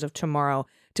to Voters of Tomorrow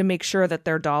to make sure that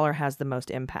their dollar has the most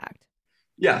impact?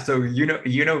 Yeah, so you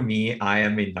know me, I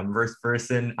am a numbers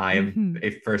person. I am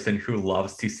a person who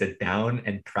loves to sit down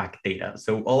and track data.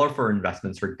 So all of our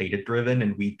investments are data driven,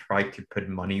 and we try to put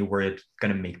money where it's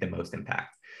going to make the most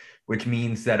impact, which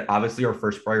means that obviously our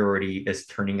first priority is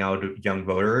turning out young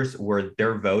voters where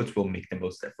their votes will make the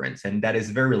most difference. And that is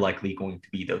very likely going to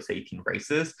be those 18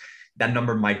 races. That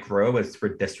number might grow as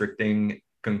redistricting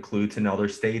concludes in other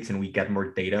states and we get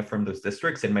more data from those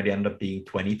districts. It might end up being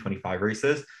 20, 25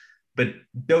 races. But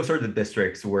those are the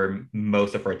districts where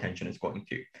most of our attention is going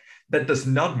to. That does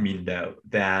not mean, though,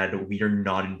 that we are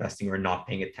not investing or not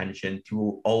paying attention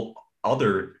to all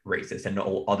other races and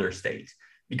all other states,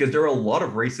 because there are a lot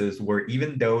of races where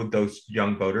even though those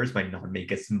young voters might not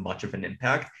make as much of an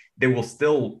impact, they will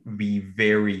still be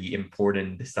very important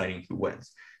in deciding who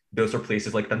wins. Those are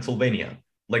places like Pennsylvania,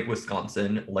 like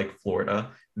Wisconsin, like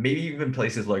Florida, maybe even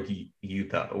places like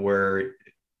Utah, where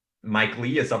Mike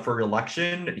Lee is up for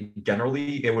election.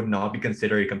 Generally, it would not be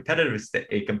considered a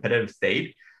competitive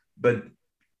state, but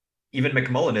even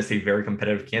McMullen is a very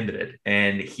competitive candidate,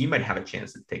 and he might have a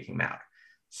chance at taking him out.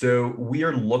 So we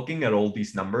are looking at all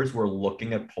these numbers. We're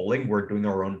looking at polling. We're doing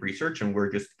our own research, and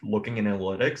we're just looking at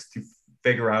analytics to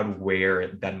figure out where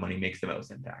that money makes the most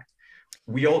impact.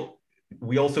 We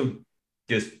also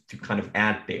just to kind of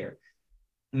add there,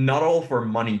 not all of our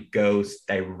money goes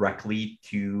directly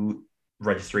to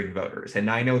registering voters. And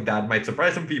I know that might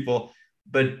surprise some people,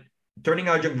 but turning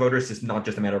out young voters is not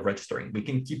just a matter of registering. We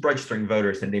can keep registering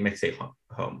voters and they may stay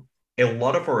home. A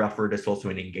lot of our effort is also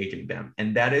in engaging them.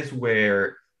 And that is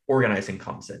where organizing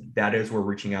comes in. That is where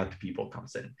reaching out to people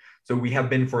comes in. So we have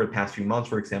been for the past few months,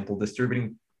 for example,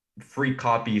 distributing free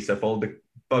copies of all the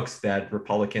books that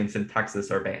Republicans in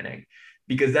Texas are banning.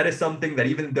 Because that is something that,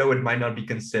 even though it might not be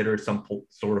considered some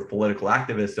sort of political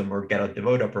activism or get out the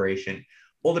vote operation,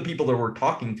 all the people that we're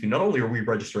talking to, not only are we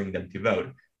registering them to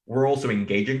vote, we're also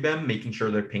engaging them, making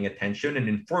sure they're paying attention and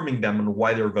informing them on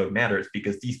why their vote matters,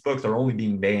 because these books are only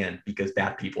being banned because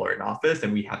bad people are in office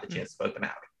and we have the chance to vote them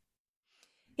out.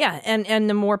 Yeah, and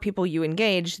the more people you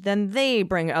engage, then they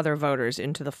bring other voters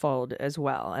into the fold as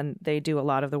well, and they do a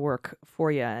lot of the work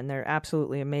for you, and they're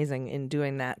absolutely amazing in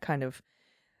doing that kind of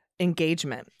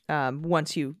engagement.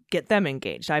 Once you get them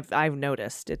engaged, I've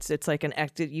noticed it's like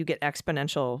you get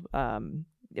exponential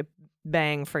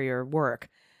bang for your work.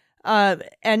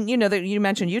 And you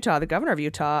mentioned Utah. The governor of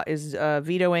Utah is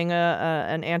vetoing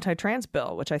an anti-trans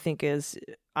bill, which I think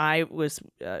I was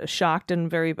shocked and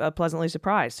very pleasantly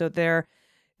surprised. So there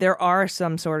are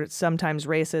sometimes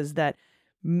races that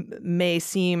may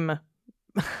seem,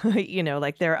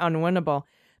 like they're unwinnable.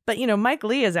 But, Mike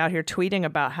Lee is out here tweeting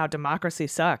about how democracy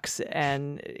sucks.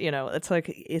 And, it's like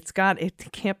it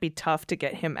can't be tough to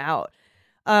get him out.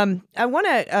 I want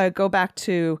to go back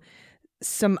to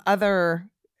some other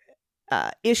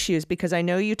issues, because I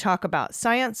know you talk about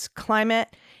science,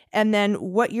 climate, and then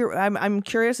I'm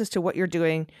curious as to what you're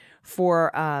doing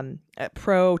for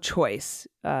pro-choice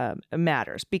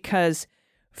matters. Because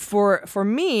for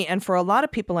me and for a lot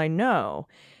of people I know,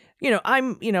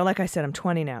 I'm, like I said, I'm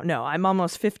 20 now. No, I'm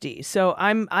almost 50. So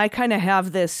I kind of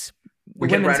have this. We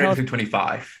get right into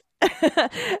 25.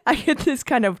 I get this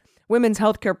kind of women's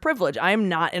healthcare privilege. I am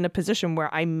not in a position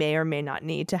where I may or may not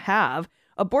need to have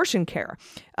abortion care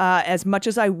as much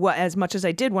as I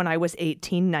did when I was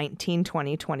 18, 19,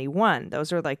 20, 21.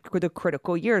 Those are like the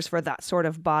critical years for that sort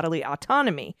of bodily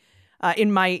autonomy at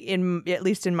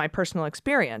least in my personal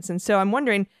experience. And so I'm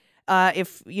wondering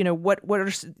if what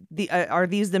are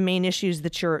these the main issues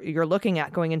that you're looking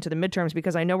at going into the midterms?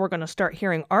 Because I know we're going to start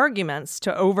hearing arguments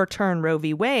to overturn Roe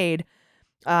v. Wade,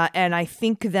 and I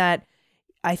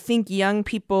think young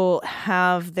people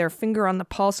have their finger on the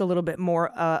pulse a little bit more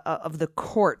of the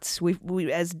courts.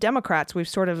 We as Democrats, we've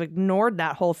sort of ignored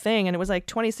that whole thing, and it was like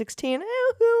 2016.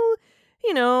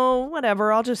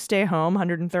 Whatever. I'll just stay home.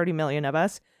 130 million of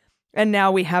us. And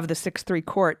now we have the 6-3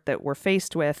 court that we're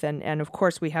faced with. And of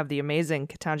course, we have the amazing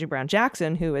Ketanji Brown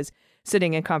Jackson, who is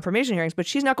sitting in confirmation hearings, but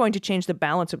she's not going to change the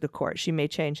balance of the court. She may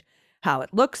change how it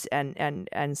looks and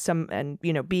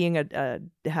being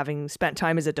having spent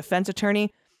time as a defense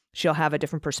attorney, she'll have a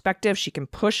different perspective. She can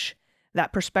push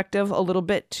that perspective a little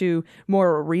bit to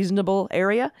more reasonable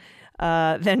area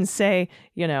than say,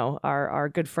 our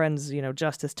good friends,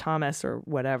 Justice Thomas or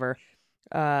whatever.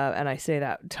 And I say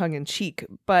that tongue in cheek.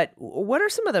 But what are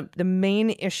some of the main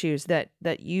issues that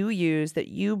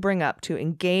you bring up to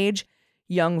engage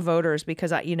young voters?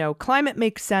 Because climate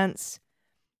makes sense.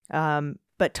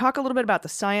 But talk a little bit about the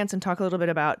science and talk a little bit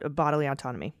about bodily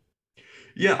autonomy.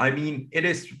 Yeah, I mean, it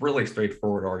is really a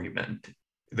straightforward argument.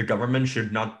 The government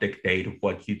should not dictate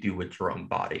what you do with your own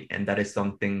body. And that is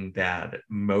something that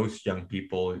most young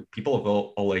people of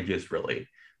all ages really,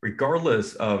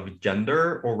 regardless of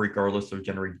gender or regardless of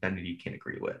gender identity, can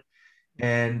agree with.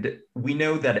 And we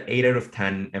know that 8 out of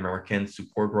 10 Americans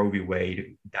support Roe v.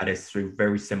 Wade. That is a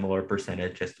very similar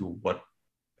percentage as to what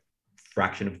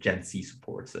fraction of Gen Z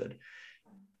supports it.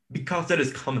 Because that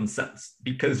is common sense,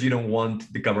 because you don't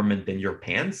want the government in your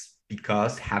pants,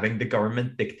 because having the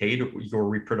government dictate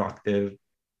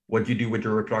what you do with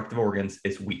your reproductive organs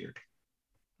is weird.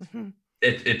 Mm-hmm.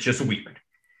 It's just weird.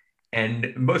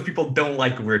 And most people don't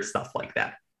like weird stuff like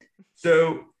that.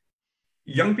 So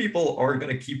young people are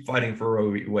going to keep fighting for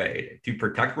Roe v. Wade to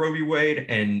protect Roe v. Wade.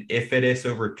 And if it is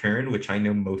overturned, which I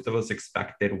know most of us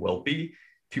expect it will be,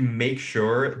 to make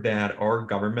sure that our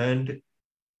government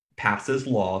passes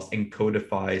laws and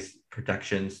codifies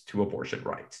protections to abortion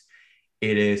rights.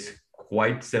 It is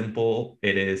quite simple.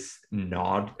 It is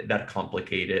not that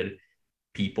complicated.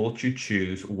 People should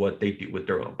choose what they do with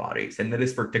their own bodies. And that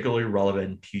is particularly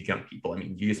relevant to young people. I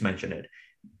mean, you just mentioned it.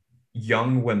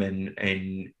 Young women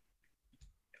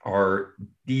are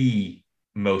the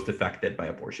most affected by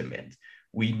abortion bans.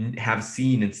 We have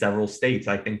seen in several states,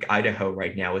 I think Idaho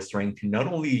right now is trying to not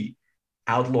only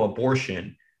outlaw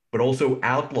abortion, but also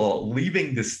outlaw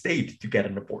leaving the state to get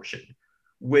an abortion,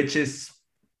 which is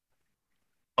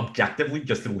objectively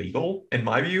just illegal in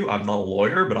my view. I'm not a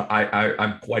lawyer, but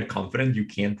I'm quite confident you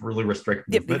can't really restrict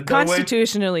movement that way.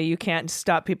 Constitutionally, you can't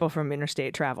stop people from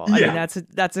interstate travel. I Yeah. mean,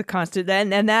 that's a constant,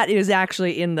 and that is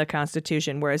actually in the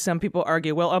Constitution. Whereas some people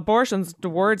argue, well, abortion's the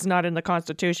word's not in the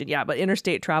Constitution. Yeah, but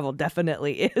interstate travel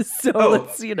definitely is. So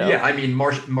let's, Yeah, I mean,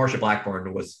 Marsha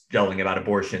Blackburn was yelling about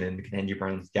abortion in Ketanji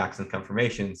Brown Jackson's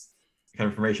confirmation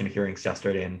hearings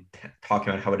yesterday and talking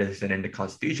about how it isn't in the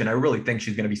Constitution. I really think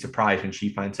she's going to be surprised when she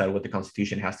finds out what the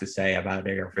Constitution has to say about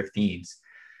AR-15s.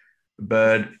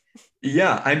 But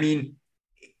yeah, I mean,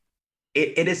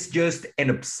 it is just an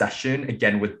obsession,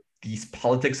 again, with these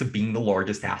politics of being the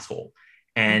largest asshole.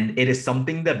 And it is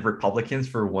something that Republicans,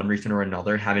 for one reason or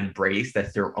another, have embraced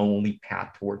as their only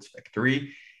path towards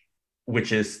victory,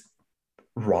 which is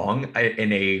wrong.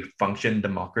 In a function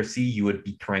democracy, you would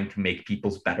be trying to make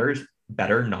people's better,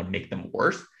 not make them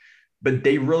worse. But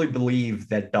they really believe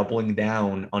that doubling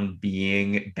down on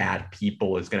being bad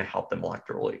people is going to help them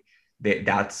electorally.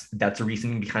 That's the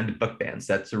reasoning behind the book bans.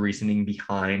 That's the reasoning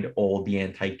behind all the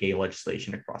anti-gay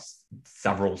legislation across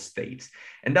several states.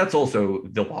 And that's also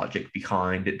the logic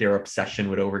behind their obsession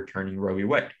with overturning Roe v.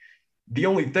 Wade. The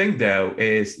only thing, though,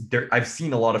 is I've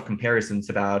seen a lot of comparisons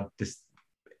about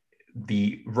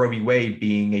the Roe v. Wade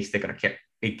being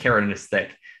a carrot and a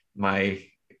stick. My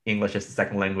English as a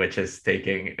second language is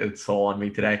taking its toll on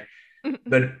me today.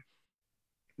 But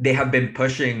they have been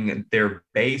pushing their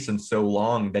base and so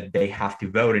long that they have to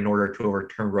vote in order to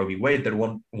overturn Roe v. Wade that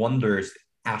one wonders,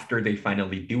 after they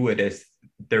finally do it, is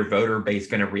their voter base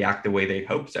going to react the way they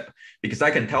hope so? Because I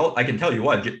can tell you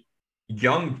what,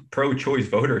 young pro-choice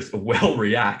voters will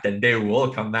react and they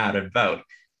will come out and vote.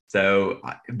 So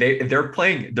they're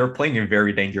playing a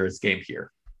very dangerous game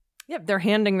here. Yep, they're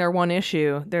handing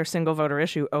their single voter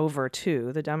issue over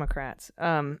to the Democrats.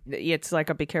 It's like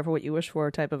a be careful what you wish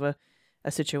for type of a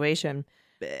situation.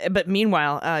 But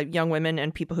meanwhile, young women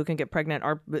and people who can get pregnant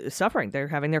are suffering. They're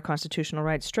having their constitutional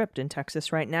rights stripped in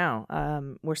Texas right now.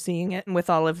 We're seeing it with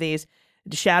all of these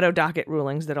shadow docket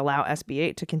rulings that allow SB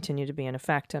 8 to continue to be in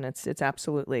effect, and it's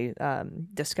absolutely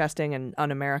disgusting and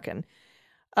un-American.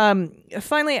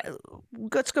 Finally,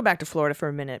 let's go back to Florida for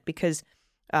a minute, because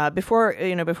before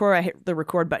I hit the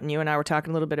record button, you and I were talking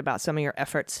a little bit about some of your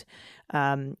efforts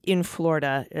in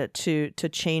Florida to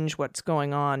change what's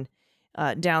going on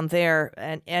down there,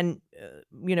 and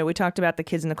we talked about the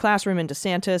kids in the classroom in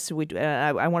DeSantis.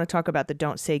 I want to talk about the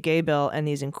Don't Say Gay bill and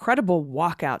these incredible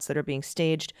walkouts that are being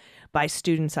staged by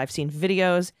students. I've seen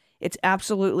videos. It's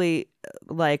absolutely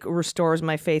restores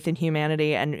my faith in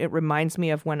humanity, and it reminds me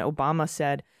of when Obama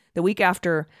said the week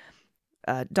after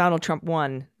Donald Trump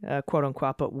won, quote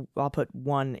unquote, but I'll put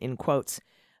 "won" in quotes,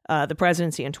 the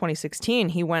presidency in 2016,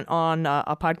 he went on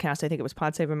a podcast, I think it was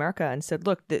Pod Save America, and said,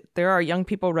 look, there are young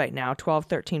people right now, 12,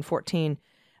 13, 14,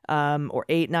 or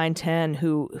 8, 9, 10,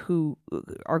 who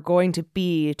are going to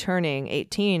be turning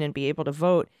 18 and be able to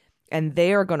vote, and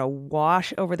they are going to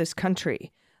wash over this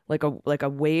country like a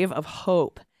wave of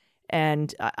hope.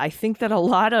 And I think that a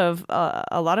lot of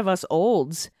us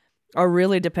olds are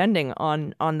really depending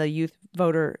on the youth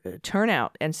voter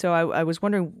turnout. And so I was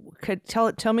wondering,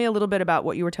 tell me a little bit about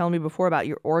what you were telling me before about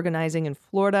your organizing in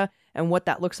Florida and what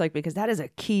that looks like, because that is a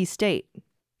key state.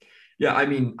 Yeah, I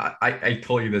mean, I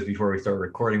told you this before we started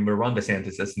recording, but Ron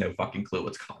DeSantis has no fucking clue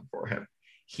what's coming for him.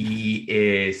 He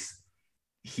is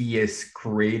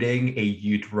creating a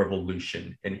youth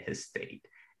revolution in his state.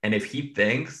 And if he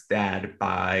thinks that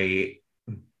by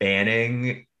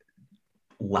banning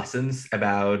lessons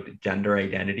about gender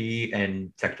identity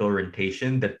and sexual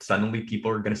orientation that suddenly people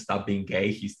are going to stop being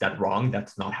gay, he's dead wrong.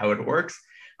 That's not how it works.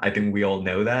 I think we all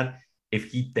know that.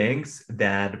 If he thinks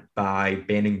that by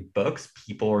banning books,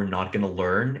 people are not going to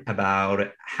learn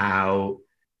about how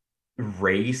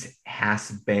race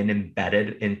has been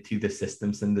embedded into the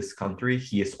systems in this country,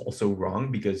 he is also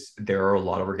wrong, because there are a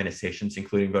lot of organizations,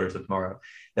 including Voters of Tomorrow,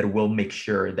 that will make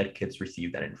sure that kids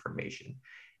receive that information.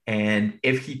 And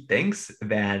if he thinks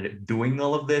that doing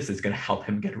all of this is going to help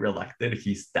him get reelected,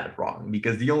 he's dead wrong,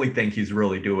 because the only thing he's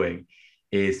really doing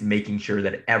is making sure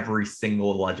that every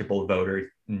single eligible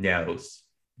voter knows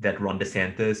that Ron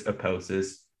DeSantis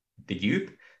opposes the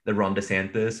youth, that Ron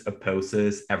DeSantis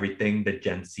opposes everything that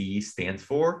Gen Z stands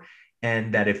for,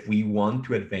 and that if we want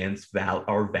to advance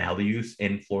our values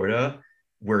in Florida,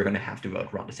 we're going to have to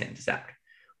vote Ron DeSantis out,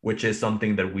 which is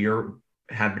something that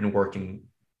have been working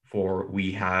for.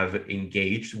 We have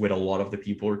engaged with a lot of the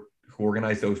people who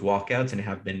organize those walkouts and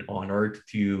have been honored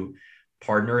to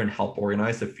partner and help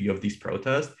organize a few of these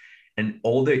protests. And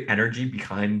all the energy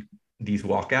behind these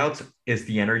walkouts is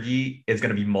going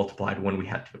to be multiplied when we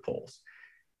head to the polls.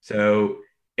 So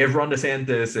if Ron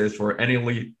DeSantis is for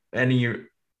any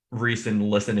reason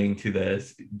listening to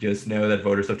this, just know that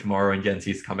Voters of Tomorrow and Gen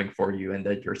Z is coming for you and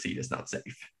that your seat is not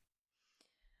safe.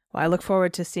 Well, I look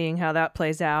forward to seeing how that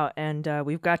plays out, and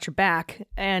we've got your back.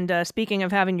 And speaking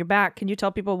of having your back, can you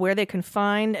tell people where they can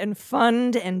find and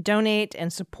fund and donate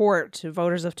and support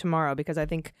Voters of Tomorrow? Because I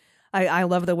think I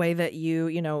love the way that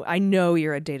I know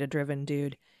you're a data-driven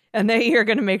dude, and that you're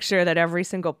going to make sure that every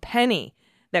single penny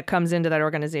that comes into that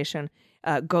organization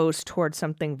goes towards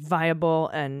something viable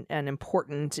and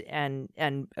important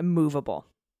and movable.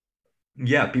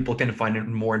 Yeah, people can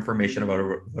find more information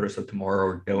about Voters of Tomorrow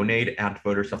or donate at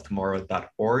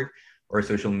votersoftomorrow.org. Our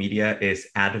social media is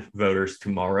at Voters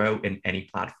Tomorrow in any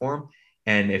platform.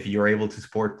 And if you're able to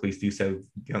support, please do so.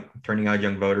 Turning out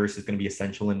young voters is going to be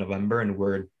essential in November, and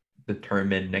we're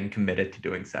determined and committed to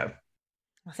doing so.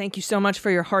 Well, thank you so much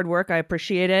for your hard work. I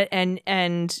appreciate it.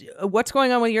 And what's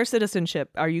going on with your citizenship?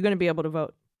 Are you going to be able to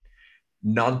vote?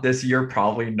 Not this year,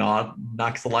 probably not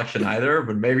next election either,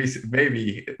 but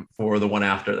maybe for the one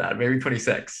after that, maybe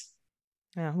 26.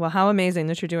 Yeah, well, how amazing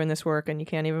that you're doing this work and you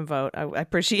can't even vote. I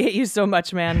appreciate you so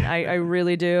much, man. I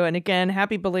really do. And again,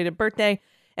 happy belated birthday.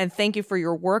 And thank you for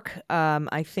your work.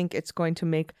 I think it's going to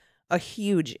make a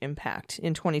huge impact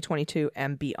in 2022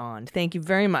 and beyond. Thank you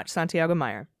very much, Santiago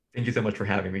Mayer. Thank you so much for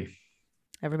having me.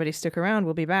 Everybody stick around.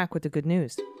 We'll be back with the good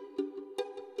news.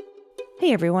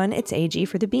 Hey everyone, it's AG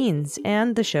for the Beans,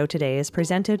 and the show today is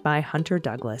presented by Hunter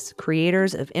Douglas,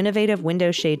 creators of innovative window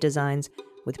shade designs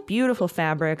with beautiful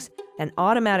fabrics and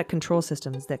automatic control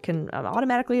systems that can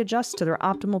automatically adjust to their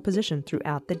optimal position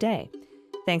throughout the day.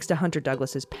 Thanks to Hunter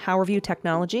Douglas's PowerView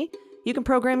technology, you can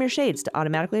program your shades to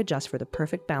automatically adjust for the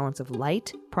perfect balance of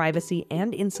light, privacy,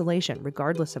 and insulation,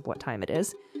 regardless of what time it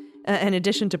is. In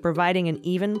addition to providing an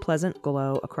even, pleasant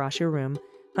glow across your room,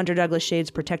 Hunter Douglas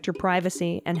shades protect your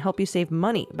privacy and help you save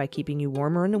money by keeping you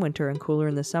warmer in the winter and cooler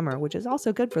in the summer, which is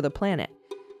also good for the planet.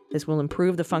 This will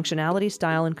improve the functionality,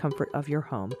 style, and comfort of your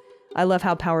home. I love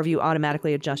how PowerView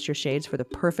automatically adjusts your shades for the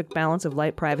perfect balance of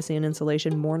light, privacy, and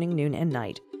insulation morning, noon, and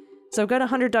night. So go to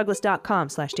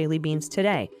hunterdouglas.com/dailybeans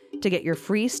today to get your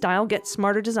free Style Get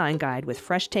Smarter design guide with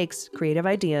fresh takes, creative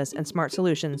ideas, and smart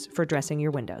solutions for dressing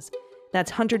your windows.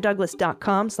 That's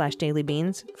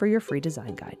hunterdouglas.com/dailybeans for your free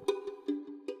design guide.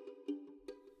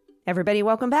 Everybody,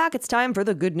 welcome back. It's time for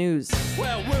the good news.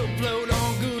 Well, we'll float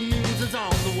on, good news is on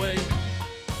the way.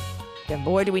 And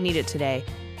boy, do we need it today.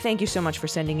 Thank you so much for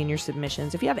sending in your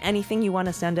submissions. If you have anything you want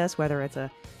to send us, whether it's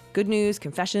a good news,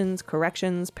 confessions,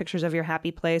 corrections, pictures of your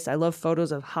happy place. I love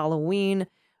photos of Halloween,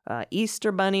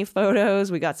 Easter bunny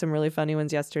photos. We got some really funny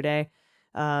ones yesterday.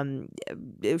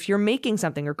 If you're making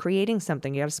something or creating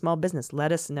something, you have a small business,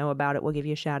 let us know about it. We'll give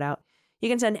you a shout out. You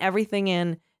can send everything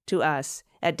in to us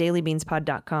at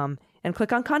dailybeanspod.com and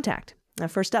click on contact. Now,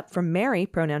 first up from Mary,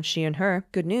 pronouns she and her,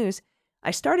 good news.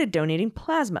 I started donating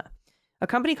plasma. A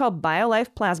company called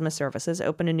BioLife Plasma Services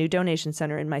opened a new donation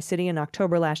center in my city in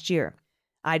October last year.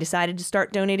 I decided to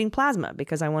start donating plasma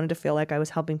because I wanted to feel like I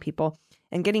was helping people,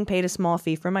 and getting paid a small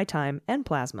fee for my time and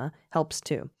plasma helps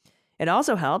too. It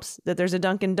also helps that there's a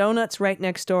Dunkin' Donuts right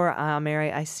next door.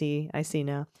 Mary, I see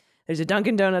now. There's a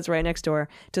Dunkin' Donuts right next door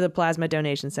to the Plasma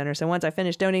Donation Center. So once I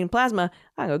finish donating plasma,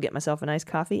 I'll go get myself an iced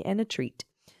coffee and a treat.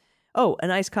 Oh,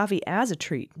 an iced coffee as a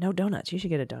treat. No donuts. You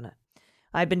should get a donut.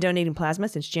 I've been donating plasma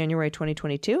since January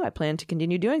 2022. I plan to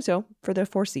continue doing so for the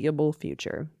foreseeable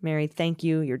future. Mary, thank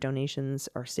you. Your donations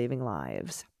are saving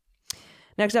lives.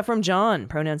 Next up from John,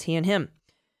 pronouns he and him.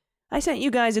 I sent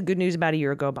you guys a good news about a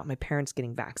year ago about my parents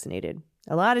getting vaccinated.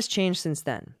 A lot has changed since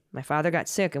then. My father got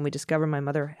sick and we discovered my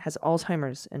mother has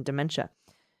Alzheimer's and dementia.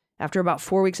 After about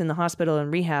 4 weeks in the hospital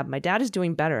and rehab, my dad is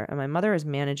doing better and my mother is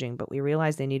managing, but we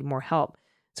realized they need more help.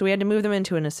 So we had to move them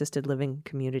into an assisted living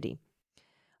community.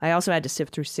 I also had to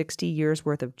sift through 60 years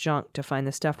worth of junk to find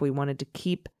the stuff we wanted to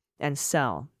keep and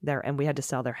sell there, and we had to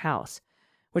sell their house,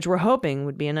 which we're hoping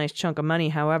would be a nice chunk of money.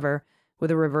 However, with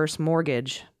a reverse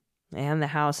mortgage and the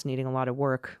house needing a lot of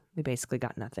work, we basically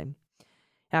got nothing.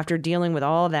 After dealing with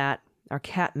all of that, our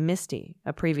cat Misty,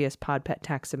 a previous pod pet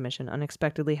tax submission,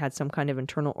 unexpectedly had some kind of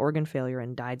internal organ failure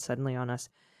and died suddenly on us.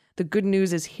 The good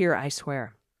news is here, I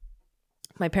swear.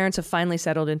 My parents have finally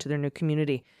settled into their new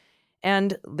community,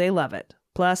 and they love it.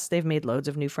 Plus, they've made loads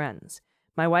of new friends.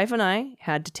 My wife and I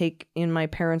had to take in my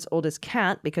parents' oldest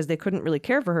cat because they couldn't really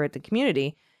care for her at the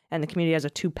community, and the community has a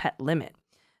 2-pet limit.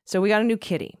 So we got a new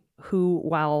kitty, who,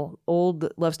 while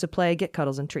old, loves to play, get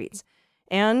cuddles and treats.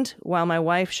 And while my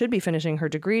wife should be finishing her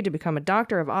degree to become a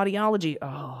doctor of audiology,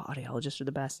 audiologists are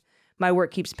the best, my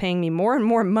work keeps paying me more and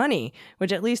more money,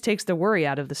 which at least takes the worry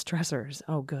out of the stressors.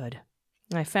 Oh, good.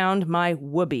 I found my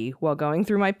whoopee while going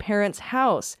through my parents'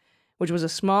 house, which was a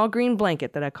small green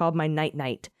blanket that I called my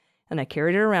night-night, and I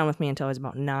carried it around with me until I was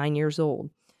about 9 years old.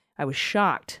 I was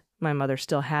shocked my mother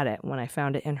still had it when I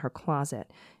found it in her closet.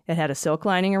 It had a silk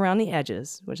lining around the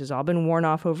edges, which has all been worn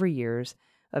off over years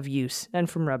of use and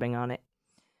from rubbing on it.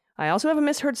 I also have a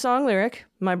misheard song lyric.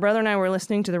 My brother and I were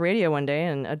listening to the radio one day,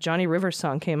 and a Johnny Rivers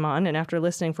song came on, and after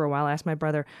listening for a while, I asked my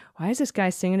brother, why is this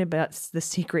guy singing about the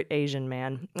secret Asian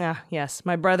man? Yes,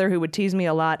 my brother, who would tease me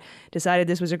a lot, decided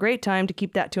this was a great time to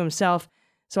keep that to himself,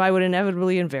 so I would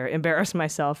inevitably embarrass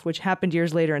myself, which happened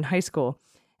years later in high school,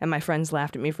 and my friends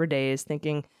laughed at me for days,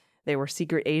 thinking they were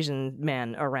secret Asian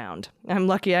men around. I'm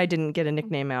lucky I didn't get a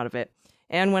nickname out of it.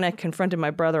 And when I confronted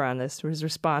my brother on this, his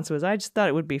response was, I just thought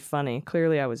it would be funny.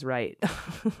 Clearly, I was right.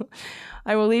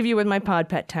 I will leave you with my pod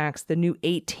pet tax, the new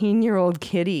 18-year-old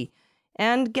kitty.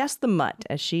 And guess the mutt,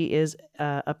 as she is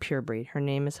a purebred. Her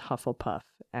name is Hufflepuff.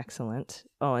 Excellent.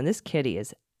 Oh, and this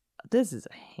is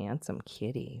a handsome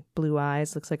kitty. Blue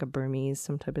eyes, looks like a Burmese,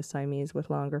 some type of Siamese with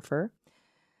longer fur.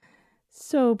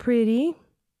 So pretty.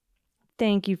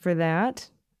 Thank you for that.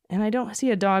 And I don't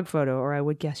see a dog photo, or I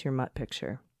would guess your mutt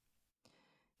picture.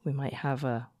 We might have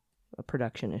a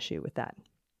production issue with that.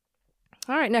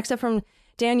 All right, next up from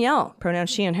Danielle, pronouns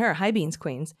she and her. Hi, Beans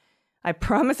Queens. I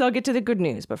promise I'll get to the good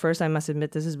news, but first I must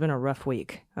admit this has been a rough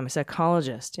week. I'm a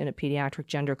psychologist in a pediatric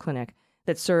gender clinic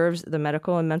that serves the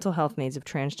medical and mental health needs of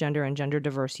transgender and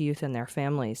gender-diverse youth and their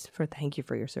families. Thank you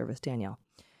for your service, Danielle.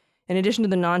 In addition to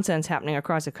the nonsense happening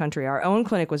across the country, our own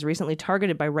clinic was recently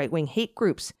targeted by right-wing hate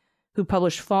groups who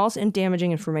published false and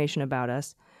damaging information about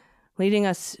us, leading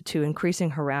us to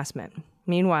increasing harassment.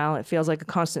 Meanwhile, it feels like a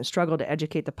constant struggle to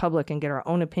educate the public and get our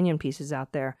own opinion pieces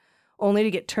out there, only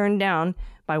to get turned down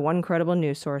by one credible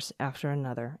news source after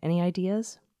another. Any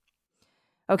ideas?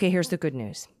 Okay, here's the good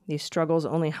news. These struggles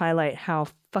only highlight how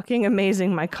fucking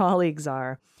amazing my colleagues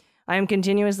are. I am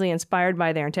continuously inspired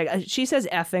by their integrity. She says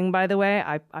effing, by the way.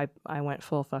 I went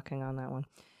full fucking on that one.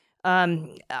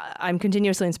 I'm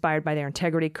continuously inspired by their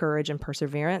integrity, courage, and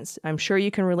perseverance. I'm sure you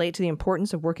can relate to the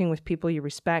importance of working with people you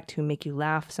respect, who make you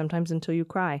laugh, sometimes until you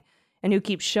cry, and who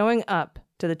keep showing up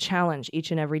to the challenge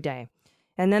each and every day.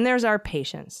 And then there's our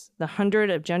patients, the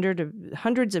hundreds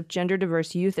of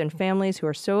gender-diverse youth and families who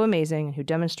are so amazing and who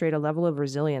demonstrate a level of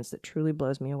resilience that truly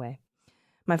blows me away.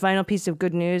 My final piece of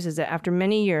good news is that after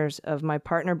many years of my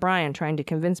partner Brian trying to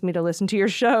convince me to listen to your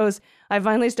shows, I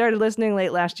finally started listening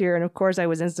late last year, and of course I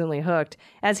was instantly hooked,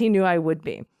 as he knew I would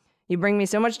be. You bring me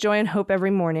so much joy and hope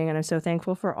every morning, and I'm so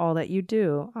thankful for all that you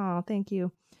do. Oh, thank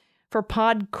you. For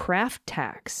Pod Craft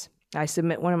Tax, I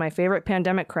submit one of my favorite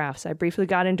pandemic crafts. I briefly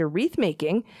got into wreath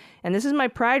making, and this is my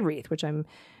pride wreath, which I'm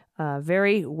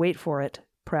very, wait for it,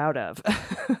 proud of.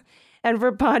 And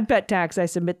for Pod Pet Tax, I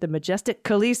submit the majestic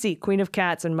Khaleesi, Queen of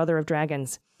Cats and Mother of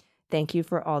Dragons. Thank you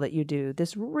for all that you do.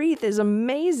 This wreath is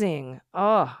amazing.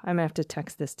 Oh, I'm going to have to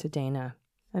text this to Dana.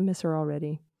 I miss her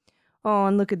already. Oh,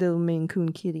 and look at the little Maine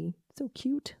Coon kitty. So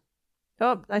cute.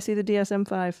 Oh, I see the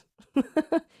DSM-5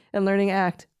 and Learning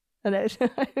Act. And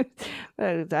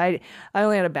I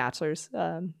only had a bachelor's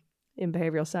in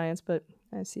behavioral science, but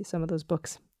I see some of those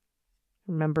books.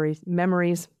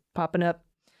 Memories popping up.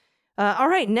 All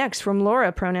right, next from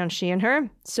Laura, pronouns she and her.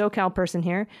 SoCal person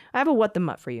here. I have a what the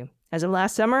mutt for you. As of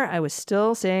last summer, I was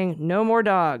still saying no more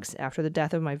dogs after the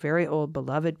death of my very old,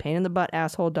 beloved, pain-in-the-butt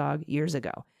asshole dog years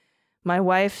ago. My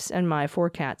wife's and my 4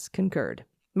 cats concurred.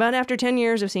 But after 10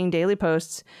 years of seeing daily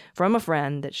posts from a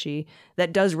friend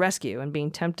that does rescue and being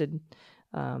tempted,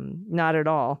 not at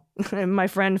all, my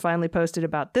friend finally posted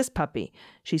about this puppy.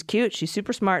 She's cute, she's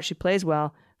super smart, she plays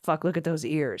well. Fuck, look at those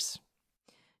ears.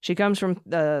 She comes from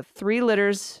 3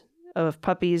 litters of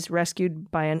puppies rescued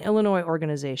by an Illinois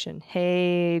organization.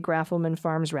 Hey, Graffelman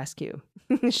Farms Rescue.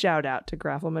 Shout out to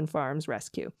Graffelman Farms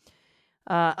Rescue.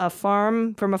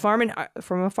 From a farm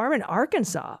in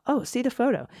Arkansas. Oh, see the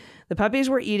photo. The puppies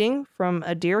were eating from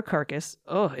a deer carcass,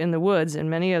 in the woods,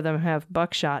 and many of them have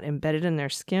buckshot embedded in their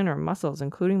skin or muscles,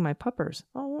 including my puppers.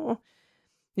 Oh.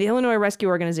 The Illinois Rescue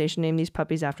Organization named these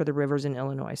puppies after the rivers in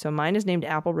Illinois, so mine is named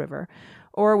Apple River,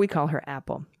 or we call her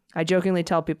Apple. I jokingly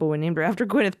tell people we named her after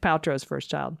Gwyneth Paltrow's first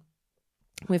child.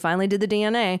 We finally did the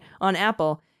DNA on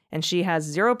Apple, and she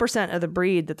has 0% of the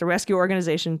breed that the rescue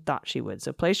organization thought she would,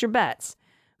 so place your bets.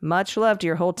 Much love to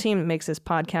your whole team that makes this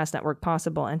podcast network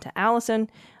possible, and to Allison,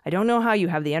 I don't know how you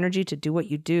have the energy to do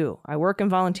what you do. I work and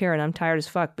volunteer, and I'm tired as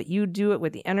fuck, but you do it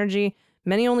with the energy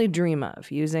many only dream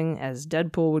of, using, as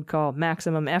Deadpool would call,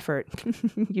 maximum effort.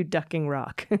 You ducking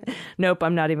rock. Nope,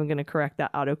 I'm not even going to correct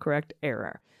that autocorrect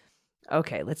error.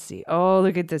 Okay, let's see. Oh,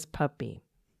 look at this puppy.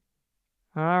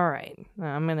 All right,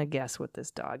 I'm going to guess what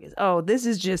this dog is. Oh, this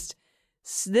is just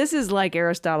This is like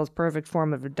Aristotle's perfect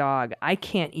form of a dog. I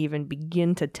can't even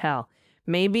begin to tell.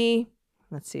 Maybe,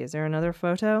 let's see, is there another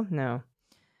photo? No.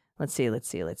 Let's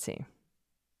see.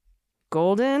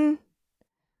 Golden,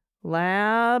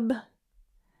 lab,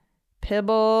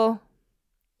 Pibble,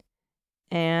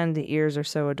 and the ears are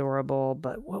so adorable.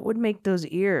 But what would make those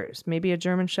ears? Maybe a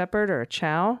German Shepherd or a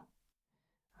Chow?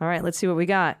 All right, let's see what we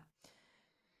got.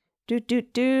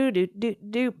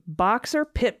 Boxer,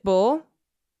 Pit Bull,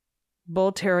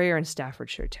 Bull Terrier, and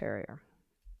Staffordshire Terrier.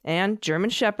 And German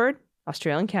Shepherd,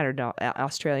 Australian cattle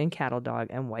dog,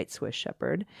 and White Swiss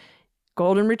Shepherd.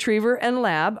 Golden Retriever and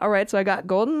Lab. All right, so I got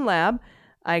Golden Lab,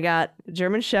 I got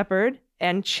German Shepherd,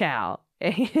 and Chow.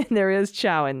 There is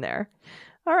Chow in there.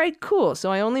 All right, cool.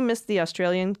 So I only missed the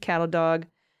Australian cattle dog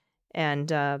and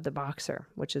the Boxer,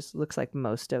 which looks like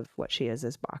most of what she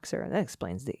is Boxer. And that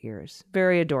explains the ears.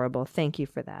 Very adorable. Thank you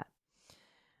for that.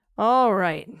 All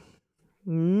right.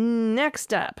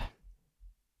 Next up,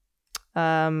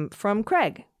 from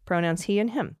Craig, pronouns he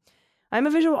and him. I'm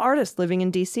a visual artist living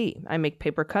in D.C. I make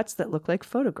paper cuts that look like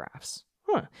photographs.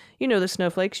 You know the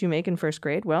snowflakes you make in first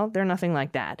grade? Well, they're nothing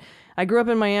like that. I grew up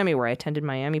in Miami, where I attended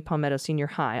Miami Palmetto Senior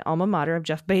High, alma mater of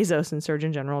Jeff Bezos and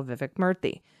Surgeon General Vivek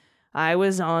Murthy. I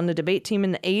was on the debate team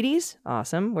in the 80s,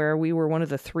 awesome, where we were one of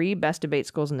the 3 best debate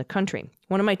schools in the country.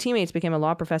 One of my teammates became a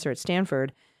law professor at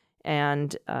Stanford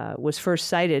and was first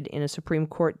cited in a Supreme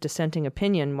Court dissenting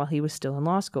opinion while he was still in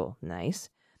law school. Nice.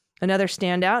 Another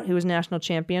standout, who was national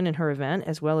champion in her event,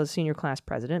 as well as senior class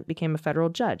president, became a federal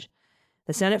judge.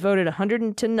 The Senate voted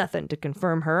 100 to nothing to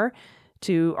confirm her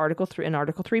to Article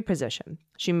 3 position.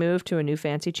 She moved to a new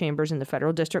fancy chambers in the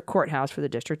federal district courthouse for the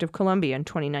District of Columbia in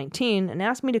 2019 and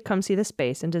asked me to come see the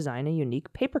space and design a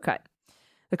unique paper cut.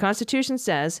 The Constitution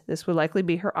says this will likely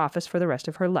be her office for the rest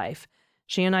of her life.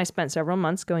 She and I spent several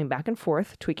months going back and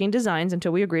forth, tweaking designs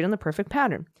until we agreed on the perfect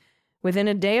pattern. Within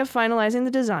a day of finalizing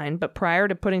the design, but prior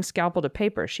to putting scalpel to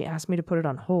paper, she asked me to put it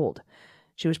on hold.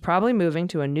 She was probably moving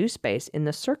to a new space in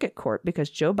the circuit court because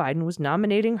Joe Biden was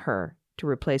nominating her to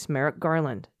replace Merrick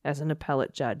Garland as an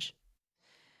appellate judge.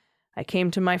 I came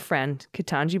to my friend,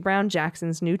 Ketanji Brown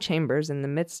Jackson's new chambers in the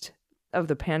midst of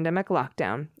the pandemic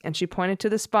lockdown, and she pointed to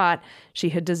the spot she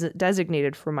had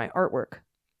designated for my artwork.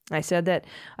 I said that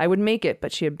I would make it,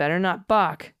 but she had better not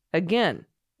balk again,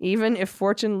 even if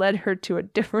fortune led her to a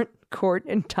different court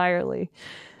entirely.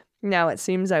 Now it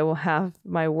seems I will have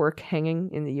my work hanging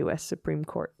in the U.S. Supreme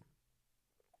Court.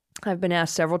 I've been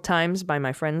asked several times by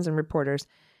my friends and reporters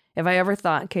if I ever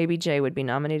thought KBJ would be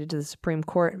nominated to the Supreme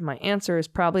Court. My answer is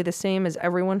probably the same as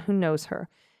everyone who knows her.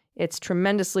 It's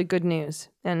tremendously good news,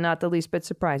 and not the least bit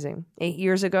surprising. 8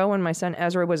 years ago, when my son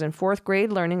Ezra was in 4th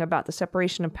grade learning about the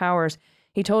separation of powers,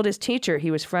 he told his teacher he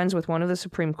was friends with one of the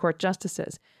Supreme Court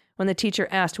justices. When the teacher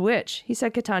asked which, he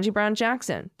said Ketanji Brown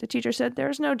Jackson. The teacher said,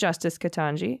 "There's no Justice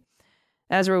Ketanji."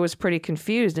 Ezra was pretty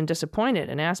confused and disappointed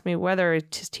and asked me whether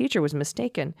his teacher was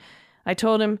mistaken. I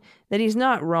told him that he's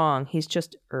not wrong, he's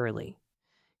just early.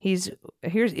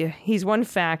 Here's one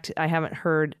fact I haven't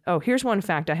heard. Here's one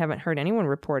fact I haven't heard anyone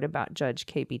report about Judge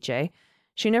KBJ.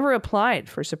 She never applied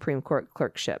for Supreme Court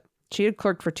clerkship. She had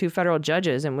clerked for 2 federal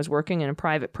judges and was working in a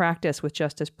private practice with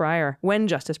Justice Breyer when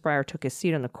Justice Breyer took his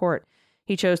seat on the court.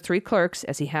 He chose 3 clerks,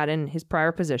 as he had in his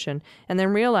prior position, and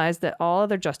then realized that all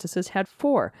other justices had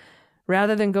 4.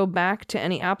 Rather than go back to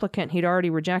any applicant he'd already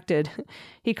rejected,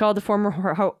 he called a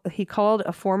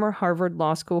former Harvard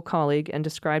Law School colleague and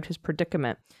described his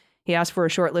predicament. He asked for a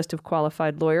short list of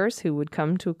qualified lawyers who would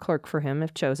come to clerk for him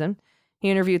if chosen. He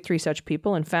interviewed 3 such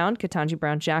people and found Ketanji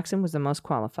Brown Jackson was the most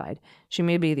qualified. She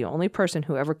may be the only person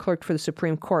who ever clerked for the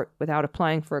Supreme Court without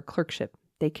applying for a clerkship.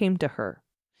 They came to her.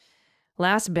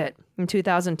 Last bit. In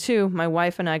 2002, my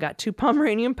wife and I got 2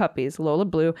 Pomeranian puppies, Lola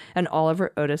Blue and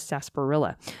Oliver Otis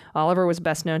Sarsaparilla. Oliver was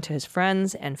best known to his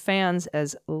friends and fans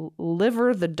as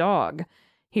Liver the dog.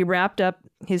 He wrapped up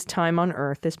his time on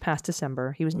Earth this past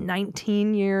December. He was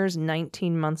 19 years,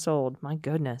 19 months old. My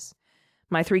goodness.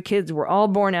 My 3 kids were all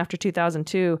born after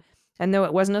 2002, and though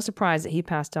it wasn't a surprise that he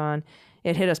passed on,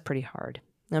 it hit us pretty hard.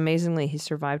 Amazingly, he's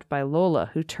survived by Lola,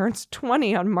 who turns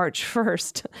 20 on March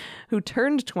 1st.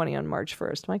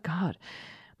 My God.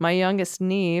 My youngest,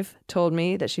 Neve, told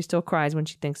me that she still cries when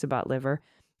she thinks about Liver,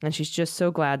 and she's just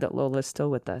so glad that Lola is still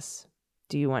with us.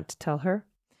 Do you want to tell her?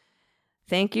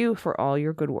 Thank you for all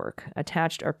your good work.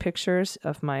 Attached are pictures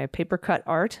of my paper cut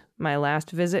art, my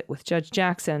last visit with Judge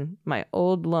Jackson, my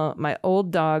old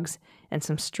dogs, and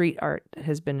some street art that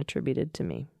has been attributed to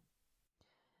me.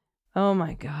 Oh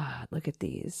my God, look at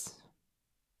these.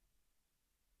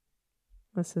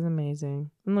 This is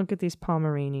amazing. And look at these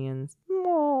Pomeranians.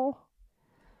 Oh.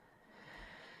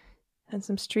 And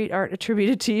some street art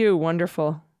attributed to you.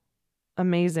 Wonderful.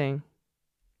 Amazing.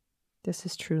 This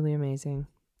is truly amazing.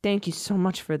 Thank you so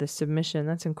much for this submission.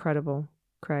 That's incredible,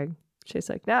 Craig. She's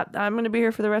like, nah, I'm going to be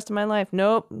here for the rest of my life.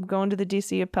 Nope, I'm going to the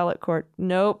D.C. Appellate Court.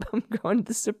 Nope, I'm going to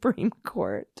the Supreme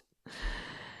Court.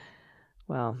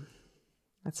 Well,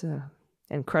 that's an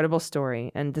incredible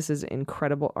story, and this is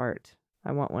incredible art.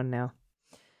 I want one now.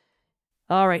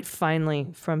 All right, finally,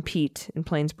 from Pete in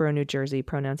Plainsboro, New Jersey,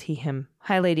 pronouns he, him.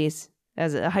 Hi, ladies.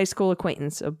 As a high school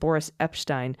acquaintance of Boris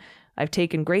Epstein, I've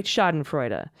taken great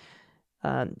schadenfreude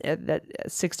at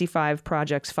 65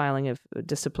 projects filing a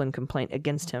discipline complaint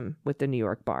against him with the New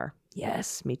York bar.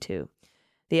 Yes, me too.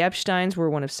 The Epsteins were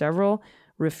one of several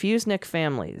refusenick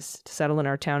families to settle in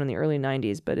our town in the early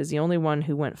 90s, but is the only one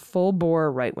who went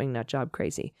full-bore right-wing nutjob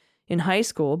crazy. In high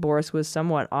school, Boris was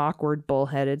somewhat awkward,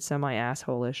 bullheaded,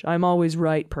 semi-asshole-ish, I'm always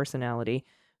right personality,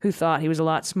 who thought he was a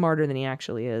lot smarter than he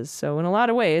actually is. So in a lot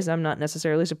of ways, I'm not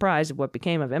necessarily surprised at what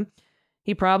became of him.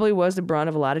 He probably was the brunt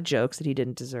of a lot of jokes that he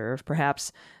didn't deserve.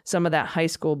 Perhaps some of that high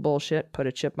school bullshit put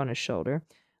a chip on his shoulder.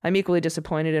 I'm equally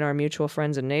disappointed in our mutual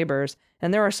friends and neighbors,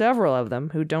 and there are several of them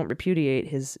who don't repudiate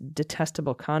his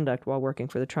detestable conduct while working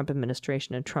for the Trump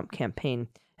administration and Trump campaign,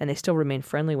 and they still remain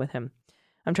friendly with him.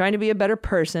 I'm trying to be a better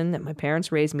person that my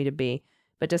parents raised me to be,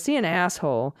 but to see an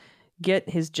asshole get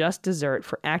his just dessert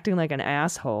for acting like an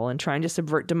asshole and trying to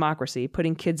subvert democracy,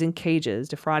 putting kids in cages,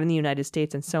 defrauding the United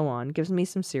States, and so on, gives me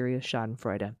some serious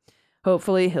schadenfreude.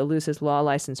 Hopefully, he'll lose his law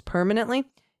license permanently,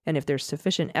 and if there's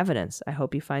sufficient evidence, I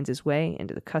hope he finds his way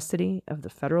into the custody of the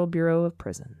Federal Bureau of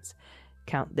Prisons.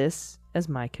 Count this as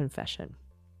my confession.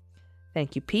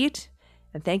 Thank you, Pete,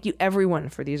 and thank you, everyone,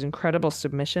 for these incredible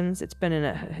submissions. It's been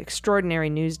an extraordinary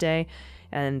news day,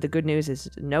 and the good news is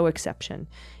no exception.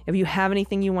 If you have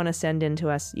anything you want to send in to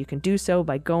us, you can do so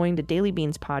by going to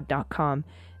dailybeanspod.com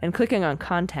and clicking on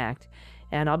Contact.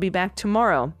 And I'll be back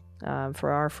tomorrow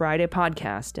for our Friday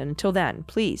podcast. And until then,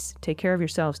 please take care of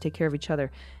yourselves, take care of each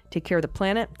other, take care of the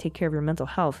planet, take care of your mental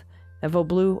health, and vote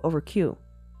blue over Q.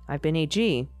 I've been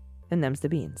AG, and them's the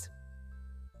beans.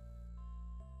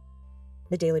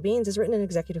 The Daily Beans is written and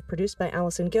executive produced by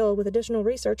Allison Gill, with additional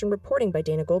research and reporting by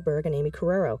Dana Goldberg and Amy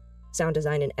Carrero. Sound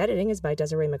design and editing is by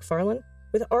Desiree McFarlane,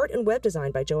 with art and web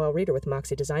design by Joelle Reeder with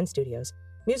Moxie Design Studios.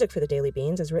 Music for The Daily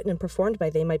Beans is written and performed by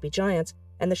They Might Be Giants,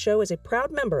 and the show is a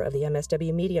proud member of the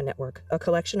MSW Media Network, a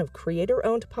collection of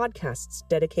creator-owned podcasts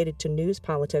dedicated to news,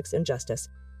 politics, and justice.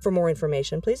 For more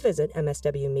information, please visit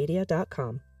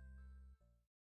mswmedia.com.